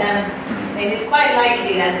that it is quite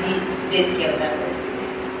likely that he did kill that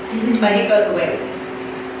person, but he got away with it.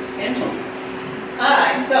 Okay?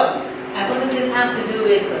 Alright, so what does this have to do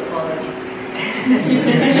with cosmology?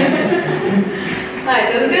 Alright,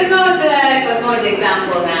 so we're going to go to a cosmology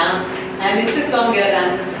example now, and it took longer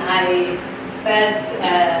than I first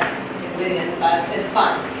envisioned, but it's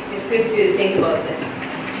fun. It's good to think about this.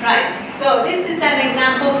 Right, so this is an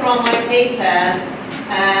example from my paper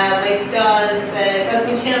which does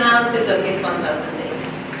cosmic chain analysis of Higgs 1000 data.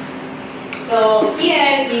 So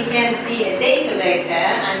here we can see a data vector,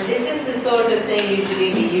 and this is the sort of thing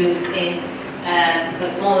usually we use in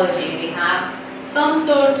cosmology. We have some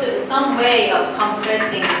way of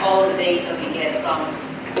compressing all the data we get from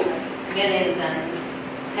millions and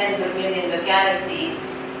tens of millions of galaxies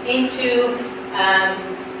into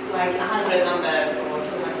like 100 numbers or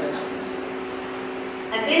 200 numbers.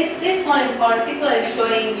 And this one in particular is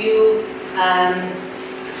showing you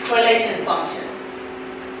correlation functions.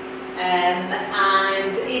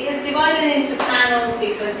 And it is divided into panels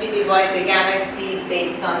because we divide the galaxies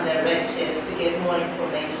based on their redshift to get more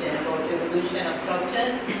information about the evolution of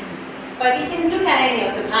structures. But you can look at any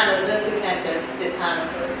of the panels. Let's look at just this panel,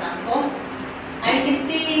 for example. And you can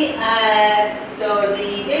see, so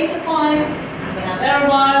the data points, we have error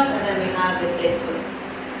bars, and then we have the fit tool.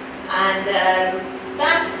 And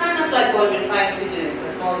that's kind of like what we're trying to do in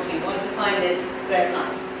cosmology. We want to find this red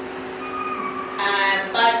line.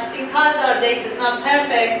 But because our data is not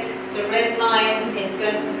perfect, the red line is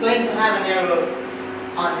going to have an error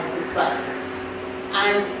on it as well.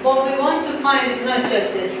 And what we want to find is not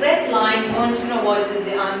just this red line, we want to know what is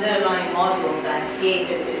the underlying model that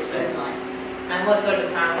created this red line, and what are the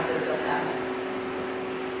parameters of that.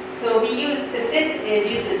 So we use it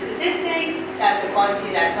uses statistic, that's a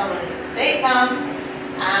quantity that summarizes the data,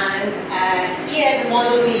 and here the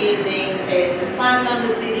model we're using is a plant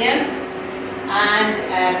lumbosidium,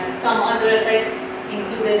 and some other effects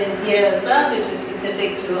included in here as well, which is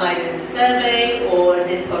specific to either the survey or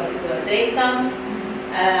this particular data.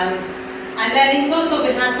 And then in total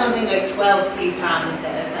we have something like 12 free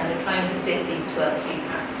parameters, and we're trying to fit these 12 free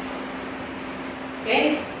parameters. Okay?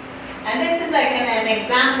 And this is like an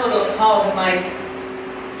example of how we might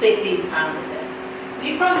fit these parameters. So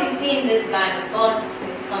you've probably seen this line of plots,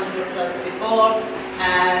 these contour plots before.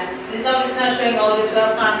 This is obviously not showing all the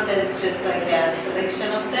 12 parameters, just like a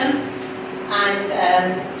selection of them. And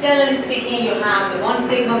generally speaking, you have the 1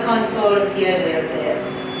 sigma contours here, they're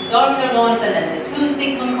the darker ones, and then the 2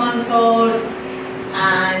 sigma contours,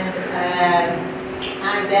 and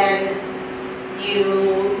then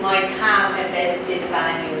you might have a best fit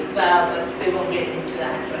value as well, but we won't get into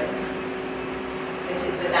that right now, which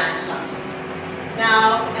is the dashed lines.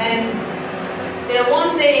 Now, the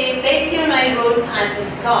Bayesian I wrote at the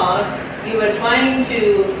start, we were trying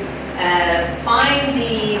to find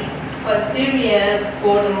the posterior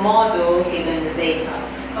for the model given the data.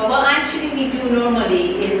 But what actually we do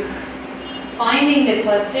normally is finding the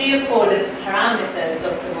posterior for the parameters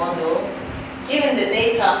of the model given the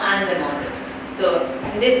data and the model. So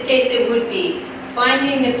in this case it would be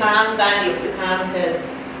finding the value of the parameters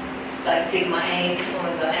like sigma A,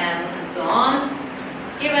 omega m, and so on,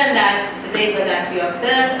 given that the data that we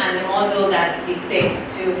observed and the model that we fixed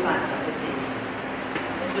to find out the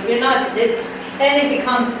sigma. So we're not this, then it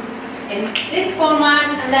becomes in this format,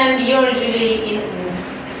 and then we usually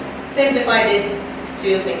simplify this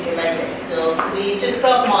to make it like this. So we just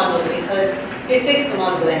drop model because we fixed the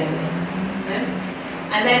model anyway. Okay?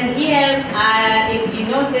 And then here, if you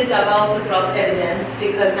notice, I've also dropped evidence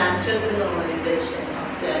because that's just a normalization of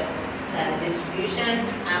the distribution.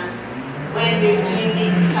 And when we're doing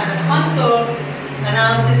this kind of contour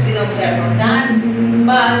analysis, we don't care about that,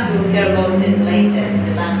 but we'll care about it later in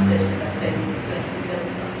the last session that Betty is going to tell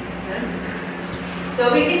you about.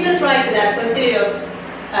 So we can just write that posterior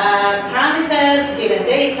parameters given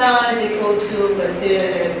data is equal to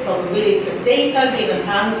posterior probability of data given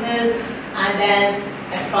parameters, and then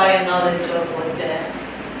a prior knowledge of what the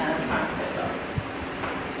parameters are.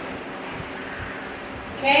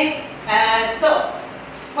 Okay, so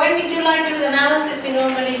when we do likelihood analysis, we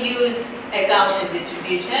normally use a Gaussian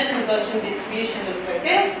distribution, and the Gaussian distribution looks like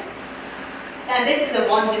this. And this is a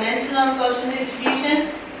one-dimensional Gaussian distribution.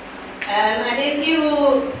 And if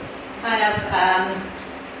you kind of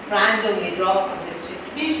randomly draw from this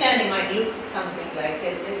distribution, it might look something like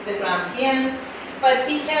this histogram here. But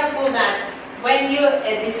be careful that when your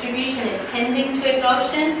distribution is tending to a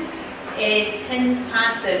Gaussian, it tends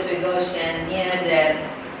faster to a Gaussian near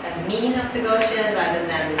the mean of the Gaussian rather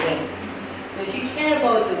than the wings. So if you care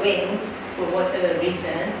about the wings for whatever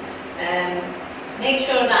reason, make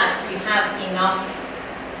sure that you have enough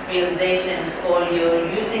realizations, or you're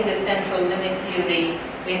using the central limit theory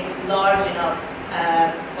with large enough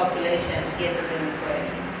population to get the wings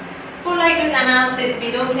squared. For likelihood analysis,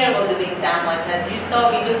 we don't care about the wings that much. As you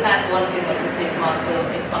saw, we look at 1 sigma, 2 sigma, so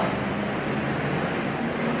it's fine.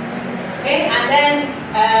 Okay, and then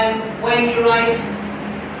when you write,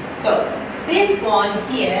 so this one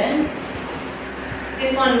here,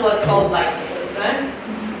 this one was called likelihood, right?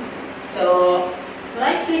 So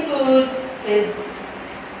likelihood is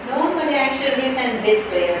normally actually written this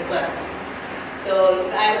way as well. So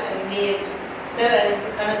we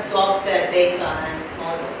kind of swapped the data and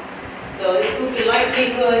model. So it would be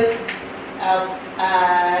likelihood of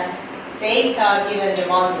data given the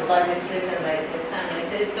model, but it's written like this. I mean,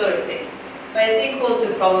 it's a historic thing. But it's equal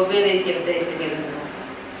to probability of data given the model.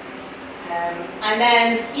 And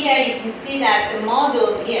then here you can see that the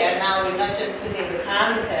model here, now we're not just putting the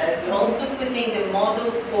parameters, we're also putting the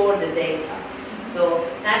model for the data. So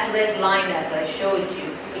that red line that I showed you,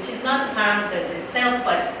 which is not the parameters itself,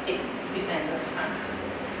 but it depends on the parameters.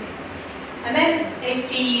 And then if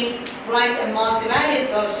we write a multivariate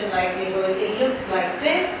Gaussian likelihood, it looks like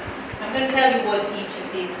this. I'm going to tell you what each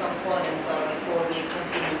of these components are before we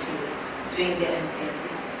continue to doing the MCMC.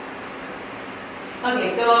 Okay,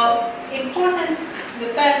 so the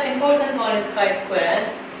first important one is chi-squared.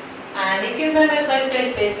 And if you remember, chi-squared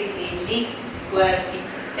is basically least square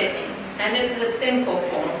fitting. And this is a simple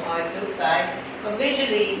form of how it looks like. But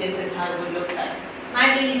visually, this is how it would look like.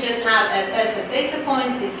 Imagine you just have a set of data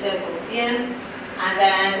points, these circles here, and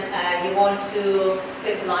then you want to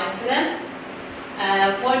fit a line to them.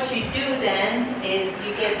 What you do then is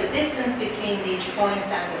you get the distance between these points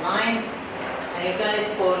and the line, and you've done it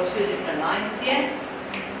for 2 different lines here.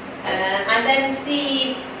 And then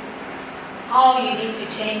see how you need to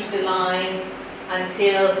change the line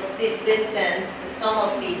until this distance, the sum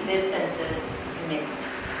of these distances is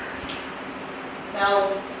minimized.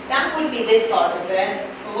 Now, that would be this part of it,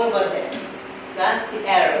 but what about this? So plus the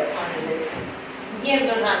error on the data. Here we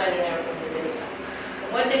don't have any error on the data. So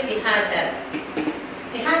what if we had error?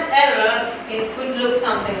 If we had error, it could look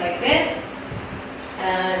something like this.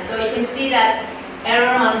 So you can see that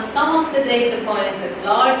error on some of the data points is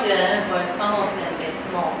larger, or some of them is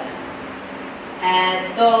smaller.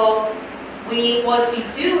 So what we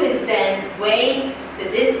do is then weigh the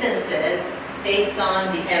distances based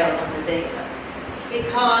on the error on the data.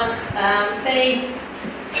 Because, say,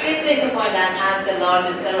 this data point that has the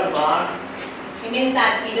largest error bar, it means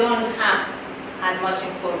that we don't have as much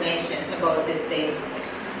information about this data point.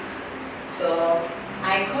 So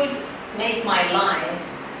I could make my line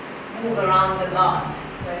move around a lot,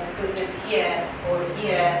 like put it here or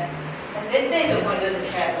here, and this data point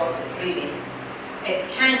doesn't care about it really. It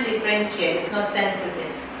can't differentiate, it's not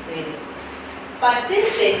sensitive really. But this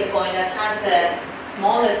data point that has the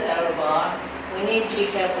smallest error bar, we need to be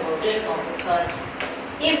careful of this one, because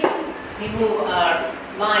if we move our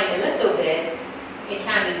line a little bit, it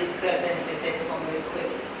can be discrepant with this one very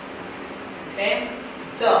quickly. Okay?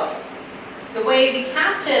 So, the way we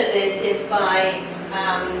capture this is by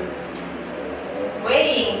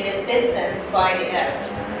weighing this distance by the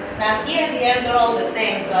errors. Now here the errors are all the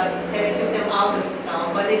same, so I took them out of the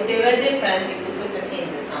sum, but if they were different, you could put them in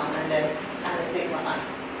the sum and then add a sigma I.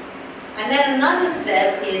 And then another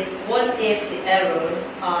step is, what if the errors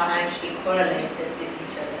are actually correlated with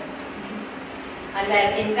each other? And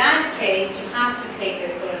then in that case, you have to take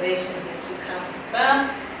the correlations into account as well,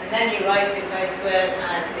 and then you write the chi-squared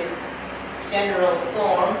as this general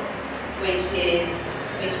form, which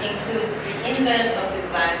includes the inverse of the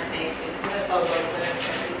covariance matrix. We're going to talk about covariance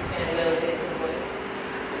matrix in a little bit.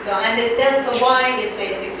 So, and this delta y is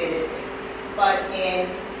basically this thing, but in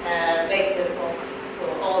vector form. So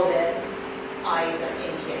all the i's are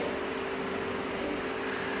in here.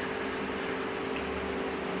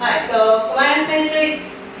 Alright, so covariance matrix.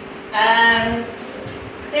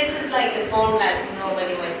 This is like the form that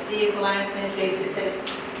normally when you see a covariance matrix. This is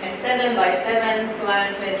a 7 by 7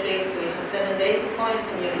 covariance matrix, so you have 7 data points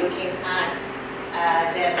and you're looking at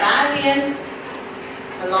their variance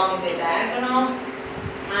along the diagonal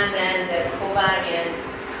and then the covariance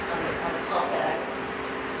on the top diagonals.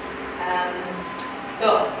 So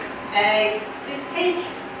just take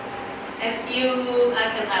a few, a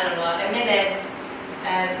minute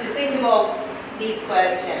to think about these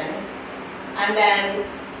questions, and then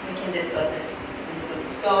we can discuss it.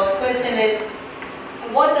 So the question is,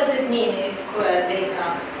 what does it mean if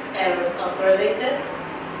data errors are correlated?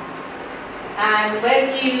 And where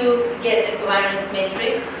do you get a covariance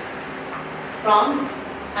matrix from?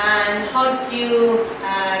 And how do you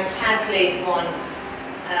calculate one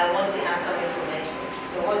once you have some information?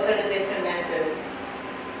 So what are the different methods?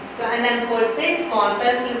 So, and then for this one,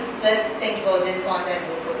 first let's think about this one, then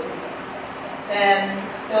we'll go to this.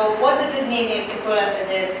 So what does it mean if the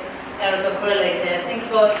errors are correlated? Think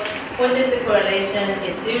about, what if the correlation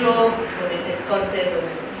is 0, what if it's positive, what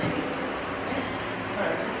if it's negative? Okay?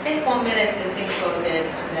 Alright, just take 1 minute to think about this,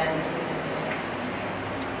 and then we can discuss it.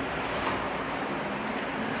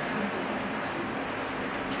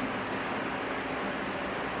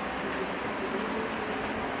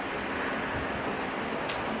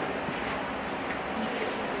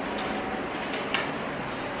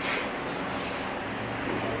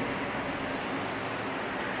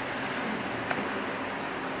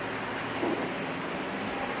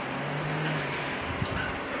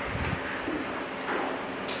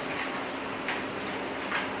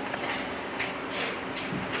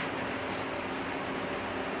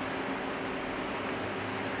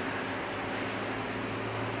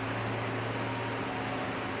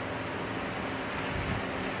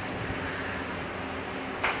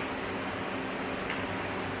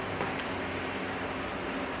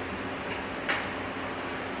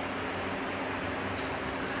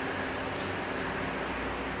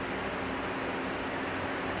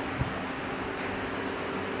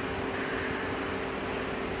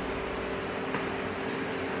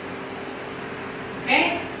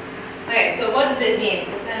 Okay, so what does it mean?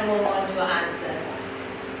 Does anyone want to answer that?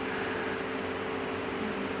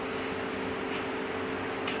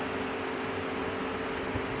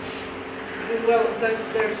 Well,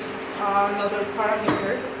 there's another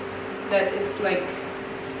parameter that is like,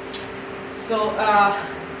 so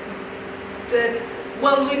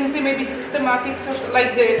well, we can say maybe systematics, or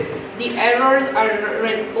like the errors are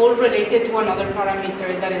all related to another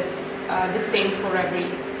parameter that is the same for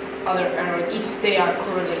every other error if they are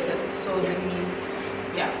correlated. So that means,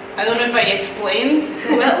 yeah, I don't know if I explained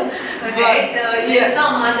well. Okay, so there's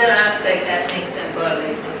some other aspect that makes them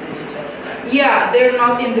correlate with each other. Yeah, they're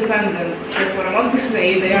not independent. That's what I want to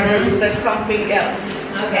say. They are. There's something else.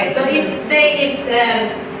 Okay, so if say if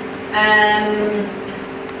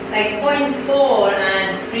like 0.4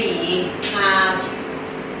 and 3 have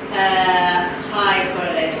high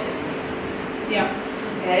correlation. Yeah.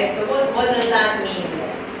 Okay, so what does that mean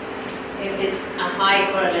then? If it's a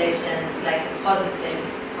high correlation, like a positive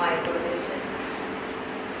high correlation,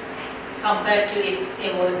 compared to if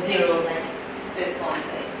it was 0, then this one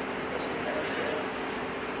say, which is at 0.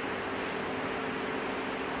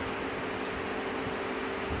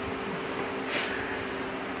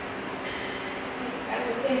 I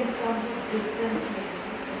would say in terms of distance, maybe,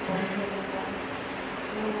 if one understand.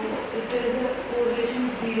 So if there is a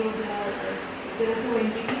correlation 0, if there are two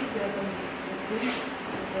entities, they are completely different.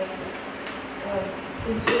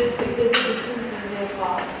 If there's a distance, then they are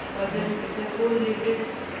far. But then if they are correlated,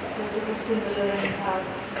 they're sort of similar and have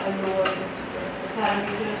a lower distance. The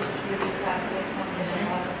parameters which we will calculate from them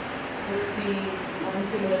would be on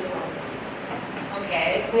similar problems. Okay,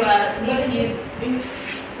 well,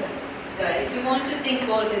 if you want to think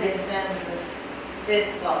about it in terms of this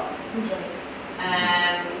plot, I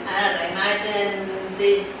don't know, imagine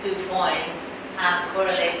these 2 points have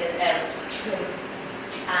correlated errors.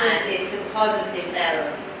 And it's a positive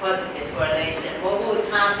error, positive correlation. What would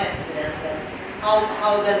happen to them then?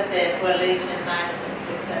 How does the correlation manifest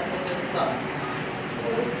itself in this plot? So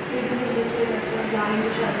it's simply like the line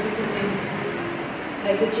which are going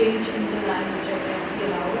like the change in the line which are going to be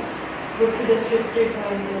allowed would be restricted by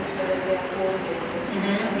those whether they are correlated.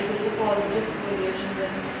 And if there is a positive correlation,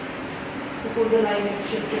 then suppose the line if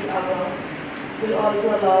shifted above will also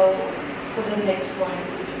allow for the next point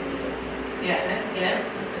which should be there. Yeah.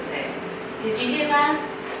 Okay. Did you hear that?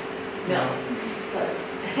 No. Sorry.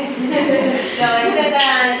 No, I said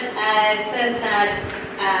that says that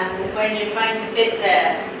when you're trying to fit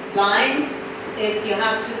the line, if you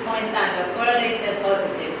have 2 points that are correlated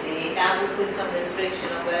positively, that will put some restriction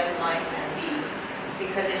on where the line can be,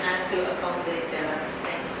 because it has to accommodate them at the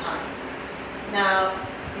same time. Now,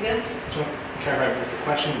 So, clarify, was the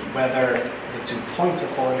question whether the 2 points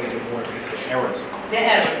are correlated or if the errors are correlated? the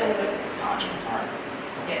errors. Gotcha. All right.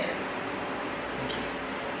 Yeah. Thank you.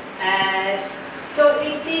 So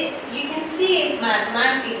you can see it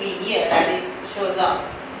mathematically here that it shows up,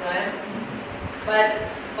 right? But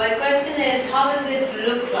my question is, how does it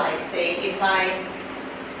look like, say, if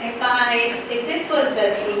this was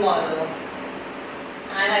the true model,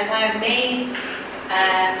 and if I made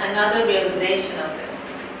another realization of it,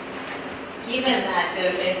 given that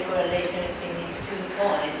there is correlation between these 2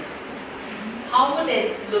 points, how would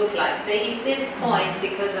it look like? Say, if this point,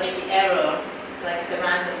 because of the error, like the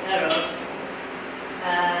random error,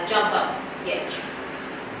 jump up,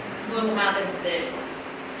 what will happen to this one?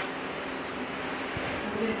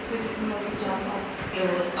 It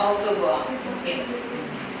will also go up. Okay.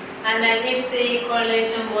 And then if the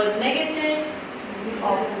correlation was negative,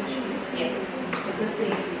 The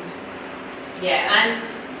same.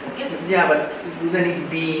 Yeah, but wouldn't it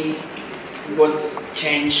be what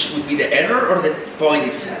changed would be the error or the point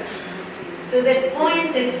itself? So the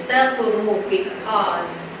point itself will move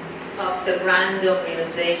because of the random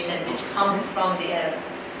realization which comes from the error.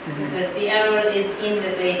 Because the error is in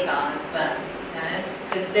the data as well. Right?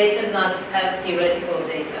 Because data does not have theoretical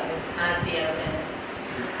data, it has the error in it.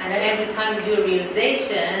 And then every time you do a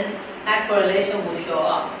realization, that correlation will show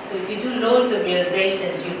up. So if you do loads of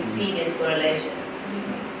realizations, you see this correlation.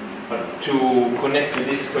 But to connect to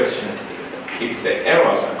this question, if the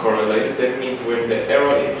errors are correlated, that means when the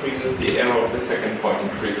error increases, the error of the second point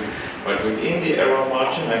increases. But within the error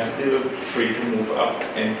margin, I'm still free to move up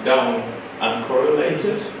and down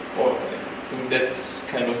uncorrelated. Or I think that's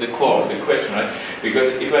kind of the core of the question, right?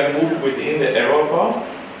 Because if I move within the error bar,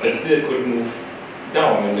 I still could move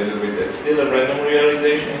down a little bit. That's still a random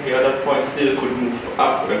realization, and the other point still could move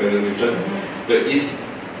up a little bit. Just so is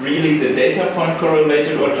really the data point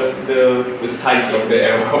correlated, or just the size of the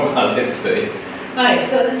error bar, let's say? Right,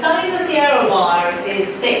 so the size of the error bar is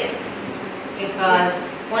fixed, because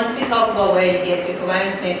once we talk about where you get your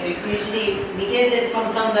covariance matrix, usually we get this from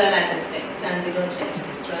somewhere that is fixed, and we don't change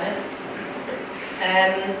this, right?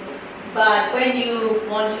 But when you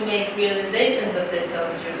want to make realizations of it,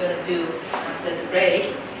 which you're going to do after the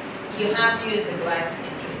break, you have to use the covariance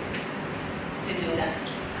matrix to do that.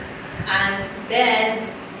 And then,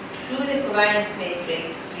 through the covariance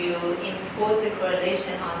matrix, you impose the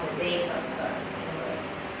correlation on the data as well, in a way.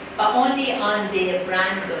 But only on the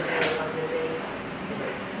random error of the data,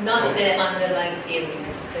 not the underlying theory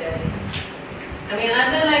necessarily. I mean,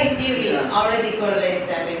 underlying theory already correlates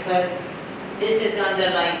that because this is the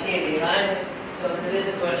underlying theory, right? So there is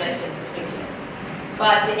a correlation between them.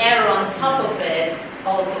 but the error on top of it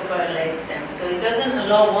also correlates them. So it doesn't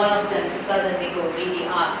allow one of them to suddenly go really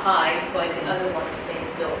high while the other one stays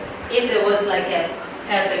low. If there was like a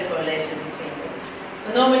perfect correlation between them.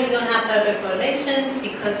 But normally you don't have perfect correlation.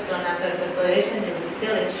 Because you don't have perfect correlation, there's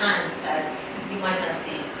still a chance that you might not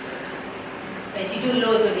see it. But if you do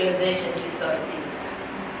loads of realizations, you start seeing that.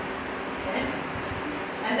 Okay?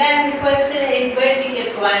 And then the question is, where do you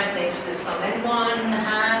get covariance matrices from? Anyone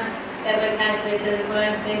has ever calculated the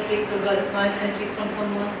covariance matrix or got the covariance matrix from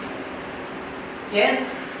someone? Yeah?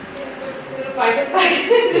 Python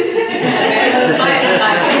package.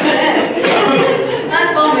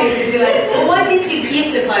 That's one way to do it. But what did you give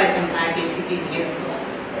the Python package to give you?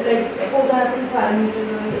 So like, suppose I have two parameter,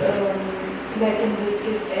 like in this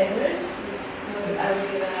case errors. So I will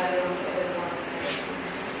give an error of error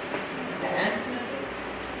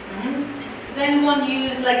 1. Does anyone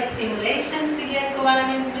use like simulations to get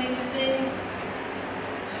covariance matrices?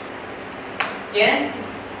 Yeah?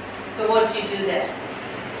 So what do you do there?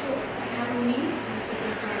 So I have a mean,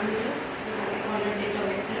 separate parameters, I call it data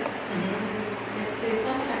vector. Let's say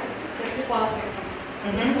some statistics, let's say power spectrum.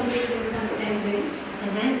 Completing some 10 bins,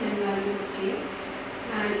 10 values of k.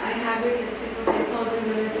 And I have it, let's say, for 10,000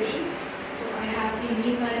 realizations. So I have the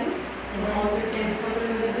mean value for all the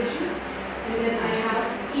 10,000 realizations. And then I have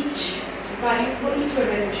each value for each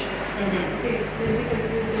realization. Okay, then we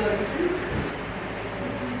compute the difference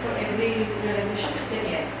for every realization.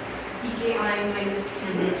 Then EKI minus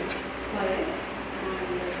square.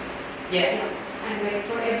 And and like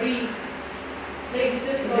for every, like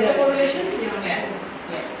just for the correlation.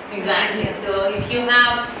 Exactly. So if you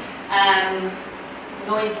have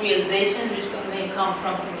noise realizations, which may come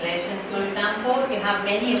from simulations, for example, if you have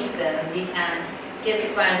many of them, we can get the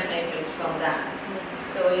covariance matrix from that.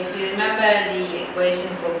 So if you remember the equation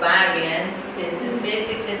for variance, this is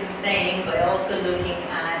basically the same, but also looking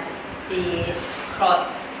at the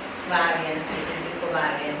cross variance, which is the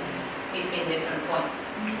covariance between different points.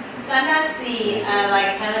 So and that's the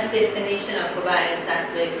like kind of definition of covariance, that's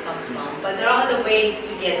where it comes from. But there are other ways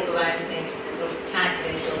to get covariance matrices or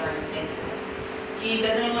calculate covariance matrices.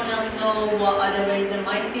 Does anyone else know what other ways there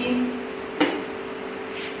might be?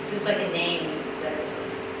 Just like a name.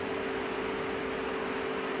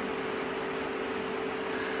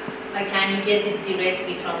 Like, can you get it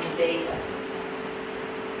directly from the data?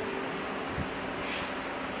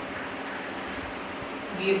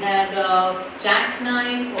 Have you heard of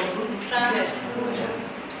jackknife or bootstrap?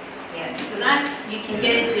 Yeah, so that you can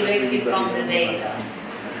get it directly from the data.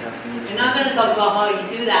 We're not going to talk about how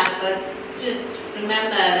you do that, but just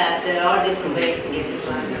remember that there are different ways to get the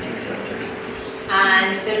covariance matrix.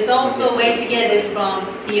 And there's also a way to get it from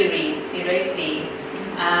theory directly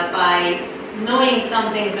by knowing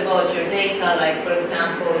some things about your data, like for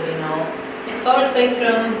example, you know, it's power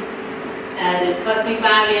spectrum, there's cosmic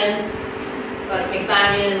variance. Cosmic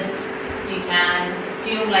variance, you can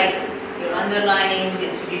assume like your underlying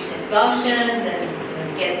distribution is Gaussian, then you can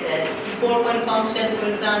get the 4-point function, for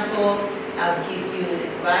example, that will give you the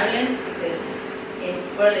covariance because it's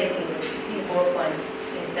correlating with 4 points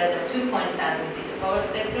instead of 2 points. That would be the power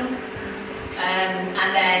spectrum.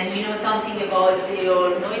 And then you know something about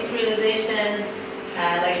your noise realization,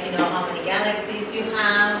 like you know how many galaxies you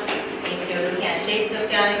have. If you're looking at shapes of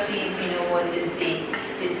galaxies, you know what is the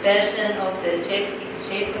dispersion of the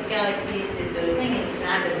shape of galaxies, this sort of thing, and you can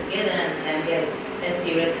add them together and get a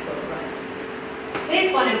theoretical covariance.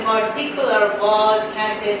 This one in particular was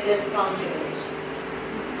calculated from simulations.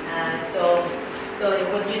 So it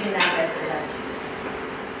was using that method that you said.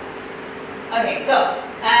 Okay, so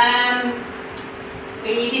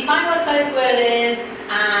we define what chi-squared is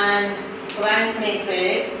and covariance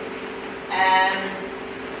matrix.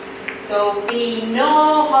 So we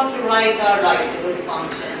know how to write our likelihood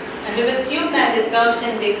function. And we've assumed that it's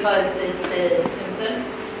Gaussian because it's simple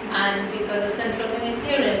and because the central limit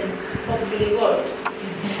theorem hopefully works.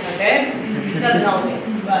 Okay? Doesn't always,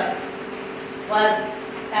 but well,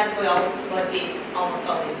 that's what we almost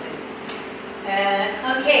always do.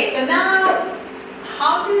 Okay, so now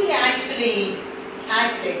how do we actually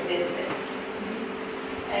calculate this thing?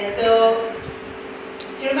 So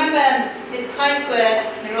if you remember this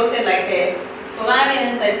chi-square, we wrote it like this.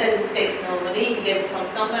 Covariance, I said, is fixed normally. You get it from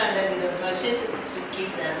somewhere and then you don't touch it. Just keep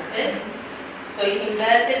it as it is. So you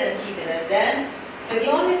invert it and keep it as that. So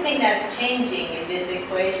the only thing that's changing in this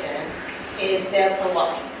equation is delta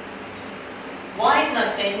y. Y is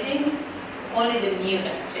not changing. It's only the mu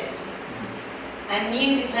that's changing. And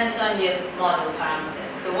mu depends on your model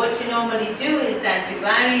parameters. So what you normally do is that you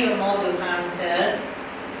vary your model parameters,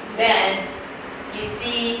 then you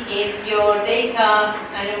see if your data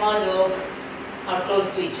and your model are close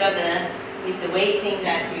to each other with the weighting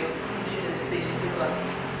that you introduce, which is the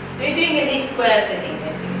covariance. So you're doing a least square fitting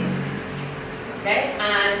basically. Okay?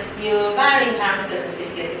 And you're varying parameters until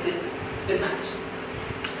you get a good match.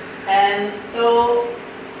 So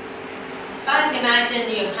let's imagine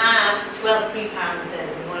you have 12 free parameters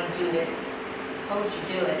and you want to do this. How would you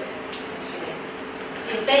do it? So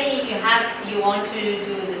you say you want to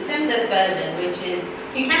do the simplest version, which is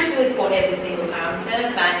you can't do it for every single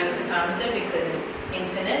parameter, value of the parameter, because it's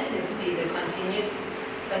infinite. These are continuous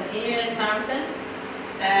parameters.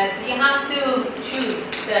 So you have to choose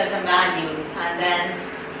certain values, and then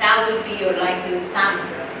that would be your likelihood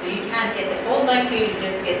sampler. So you can't get the whole likelihood, you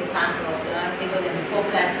just get a sample of the likelihood, and you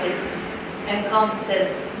hope that it encompasses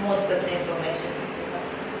most of the information.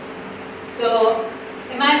 So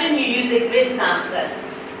imagine you use a grid sampler.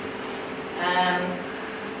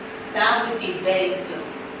 That would be very slow,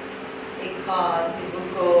 because it will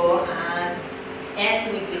go as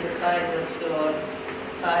n would be the size of your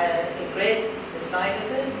grid, the side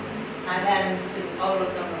of it, and then to the power of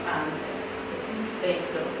number of parameters. So it's very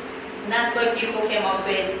slow. And that's where people came up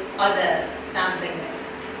with other sampling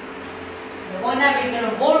methods. The one that we're going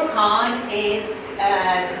to work on is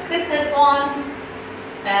the simplest one,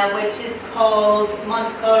 which is called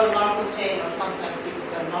Monte Carlo Markov Chain, or sometimes people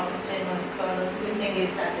call it Markov Chain Monte Carlo. The thing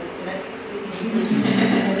is that it's symmetric.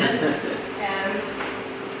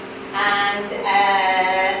 And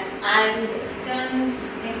then I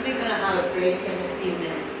think we're going to have a break in a few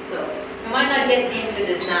minutes. So I might not get into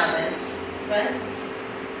this now then, right?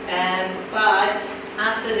 But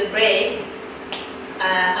after the break,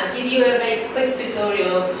 I'll give you a very quick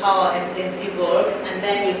tutorial of how MCMC works, and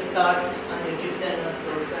then you start on your Jupyter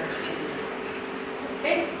notebook to actually do it.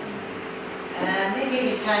 Okay? Maybe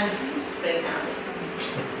we can just break down.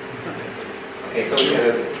 Okay, so we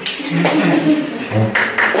have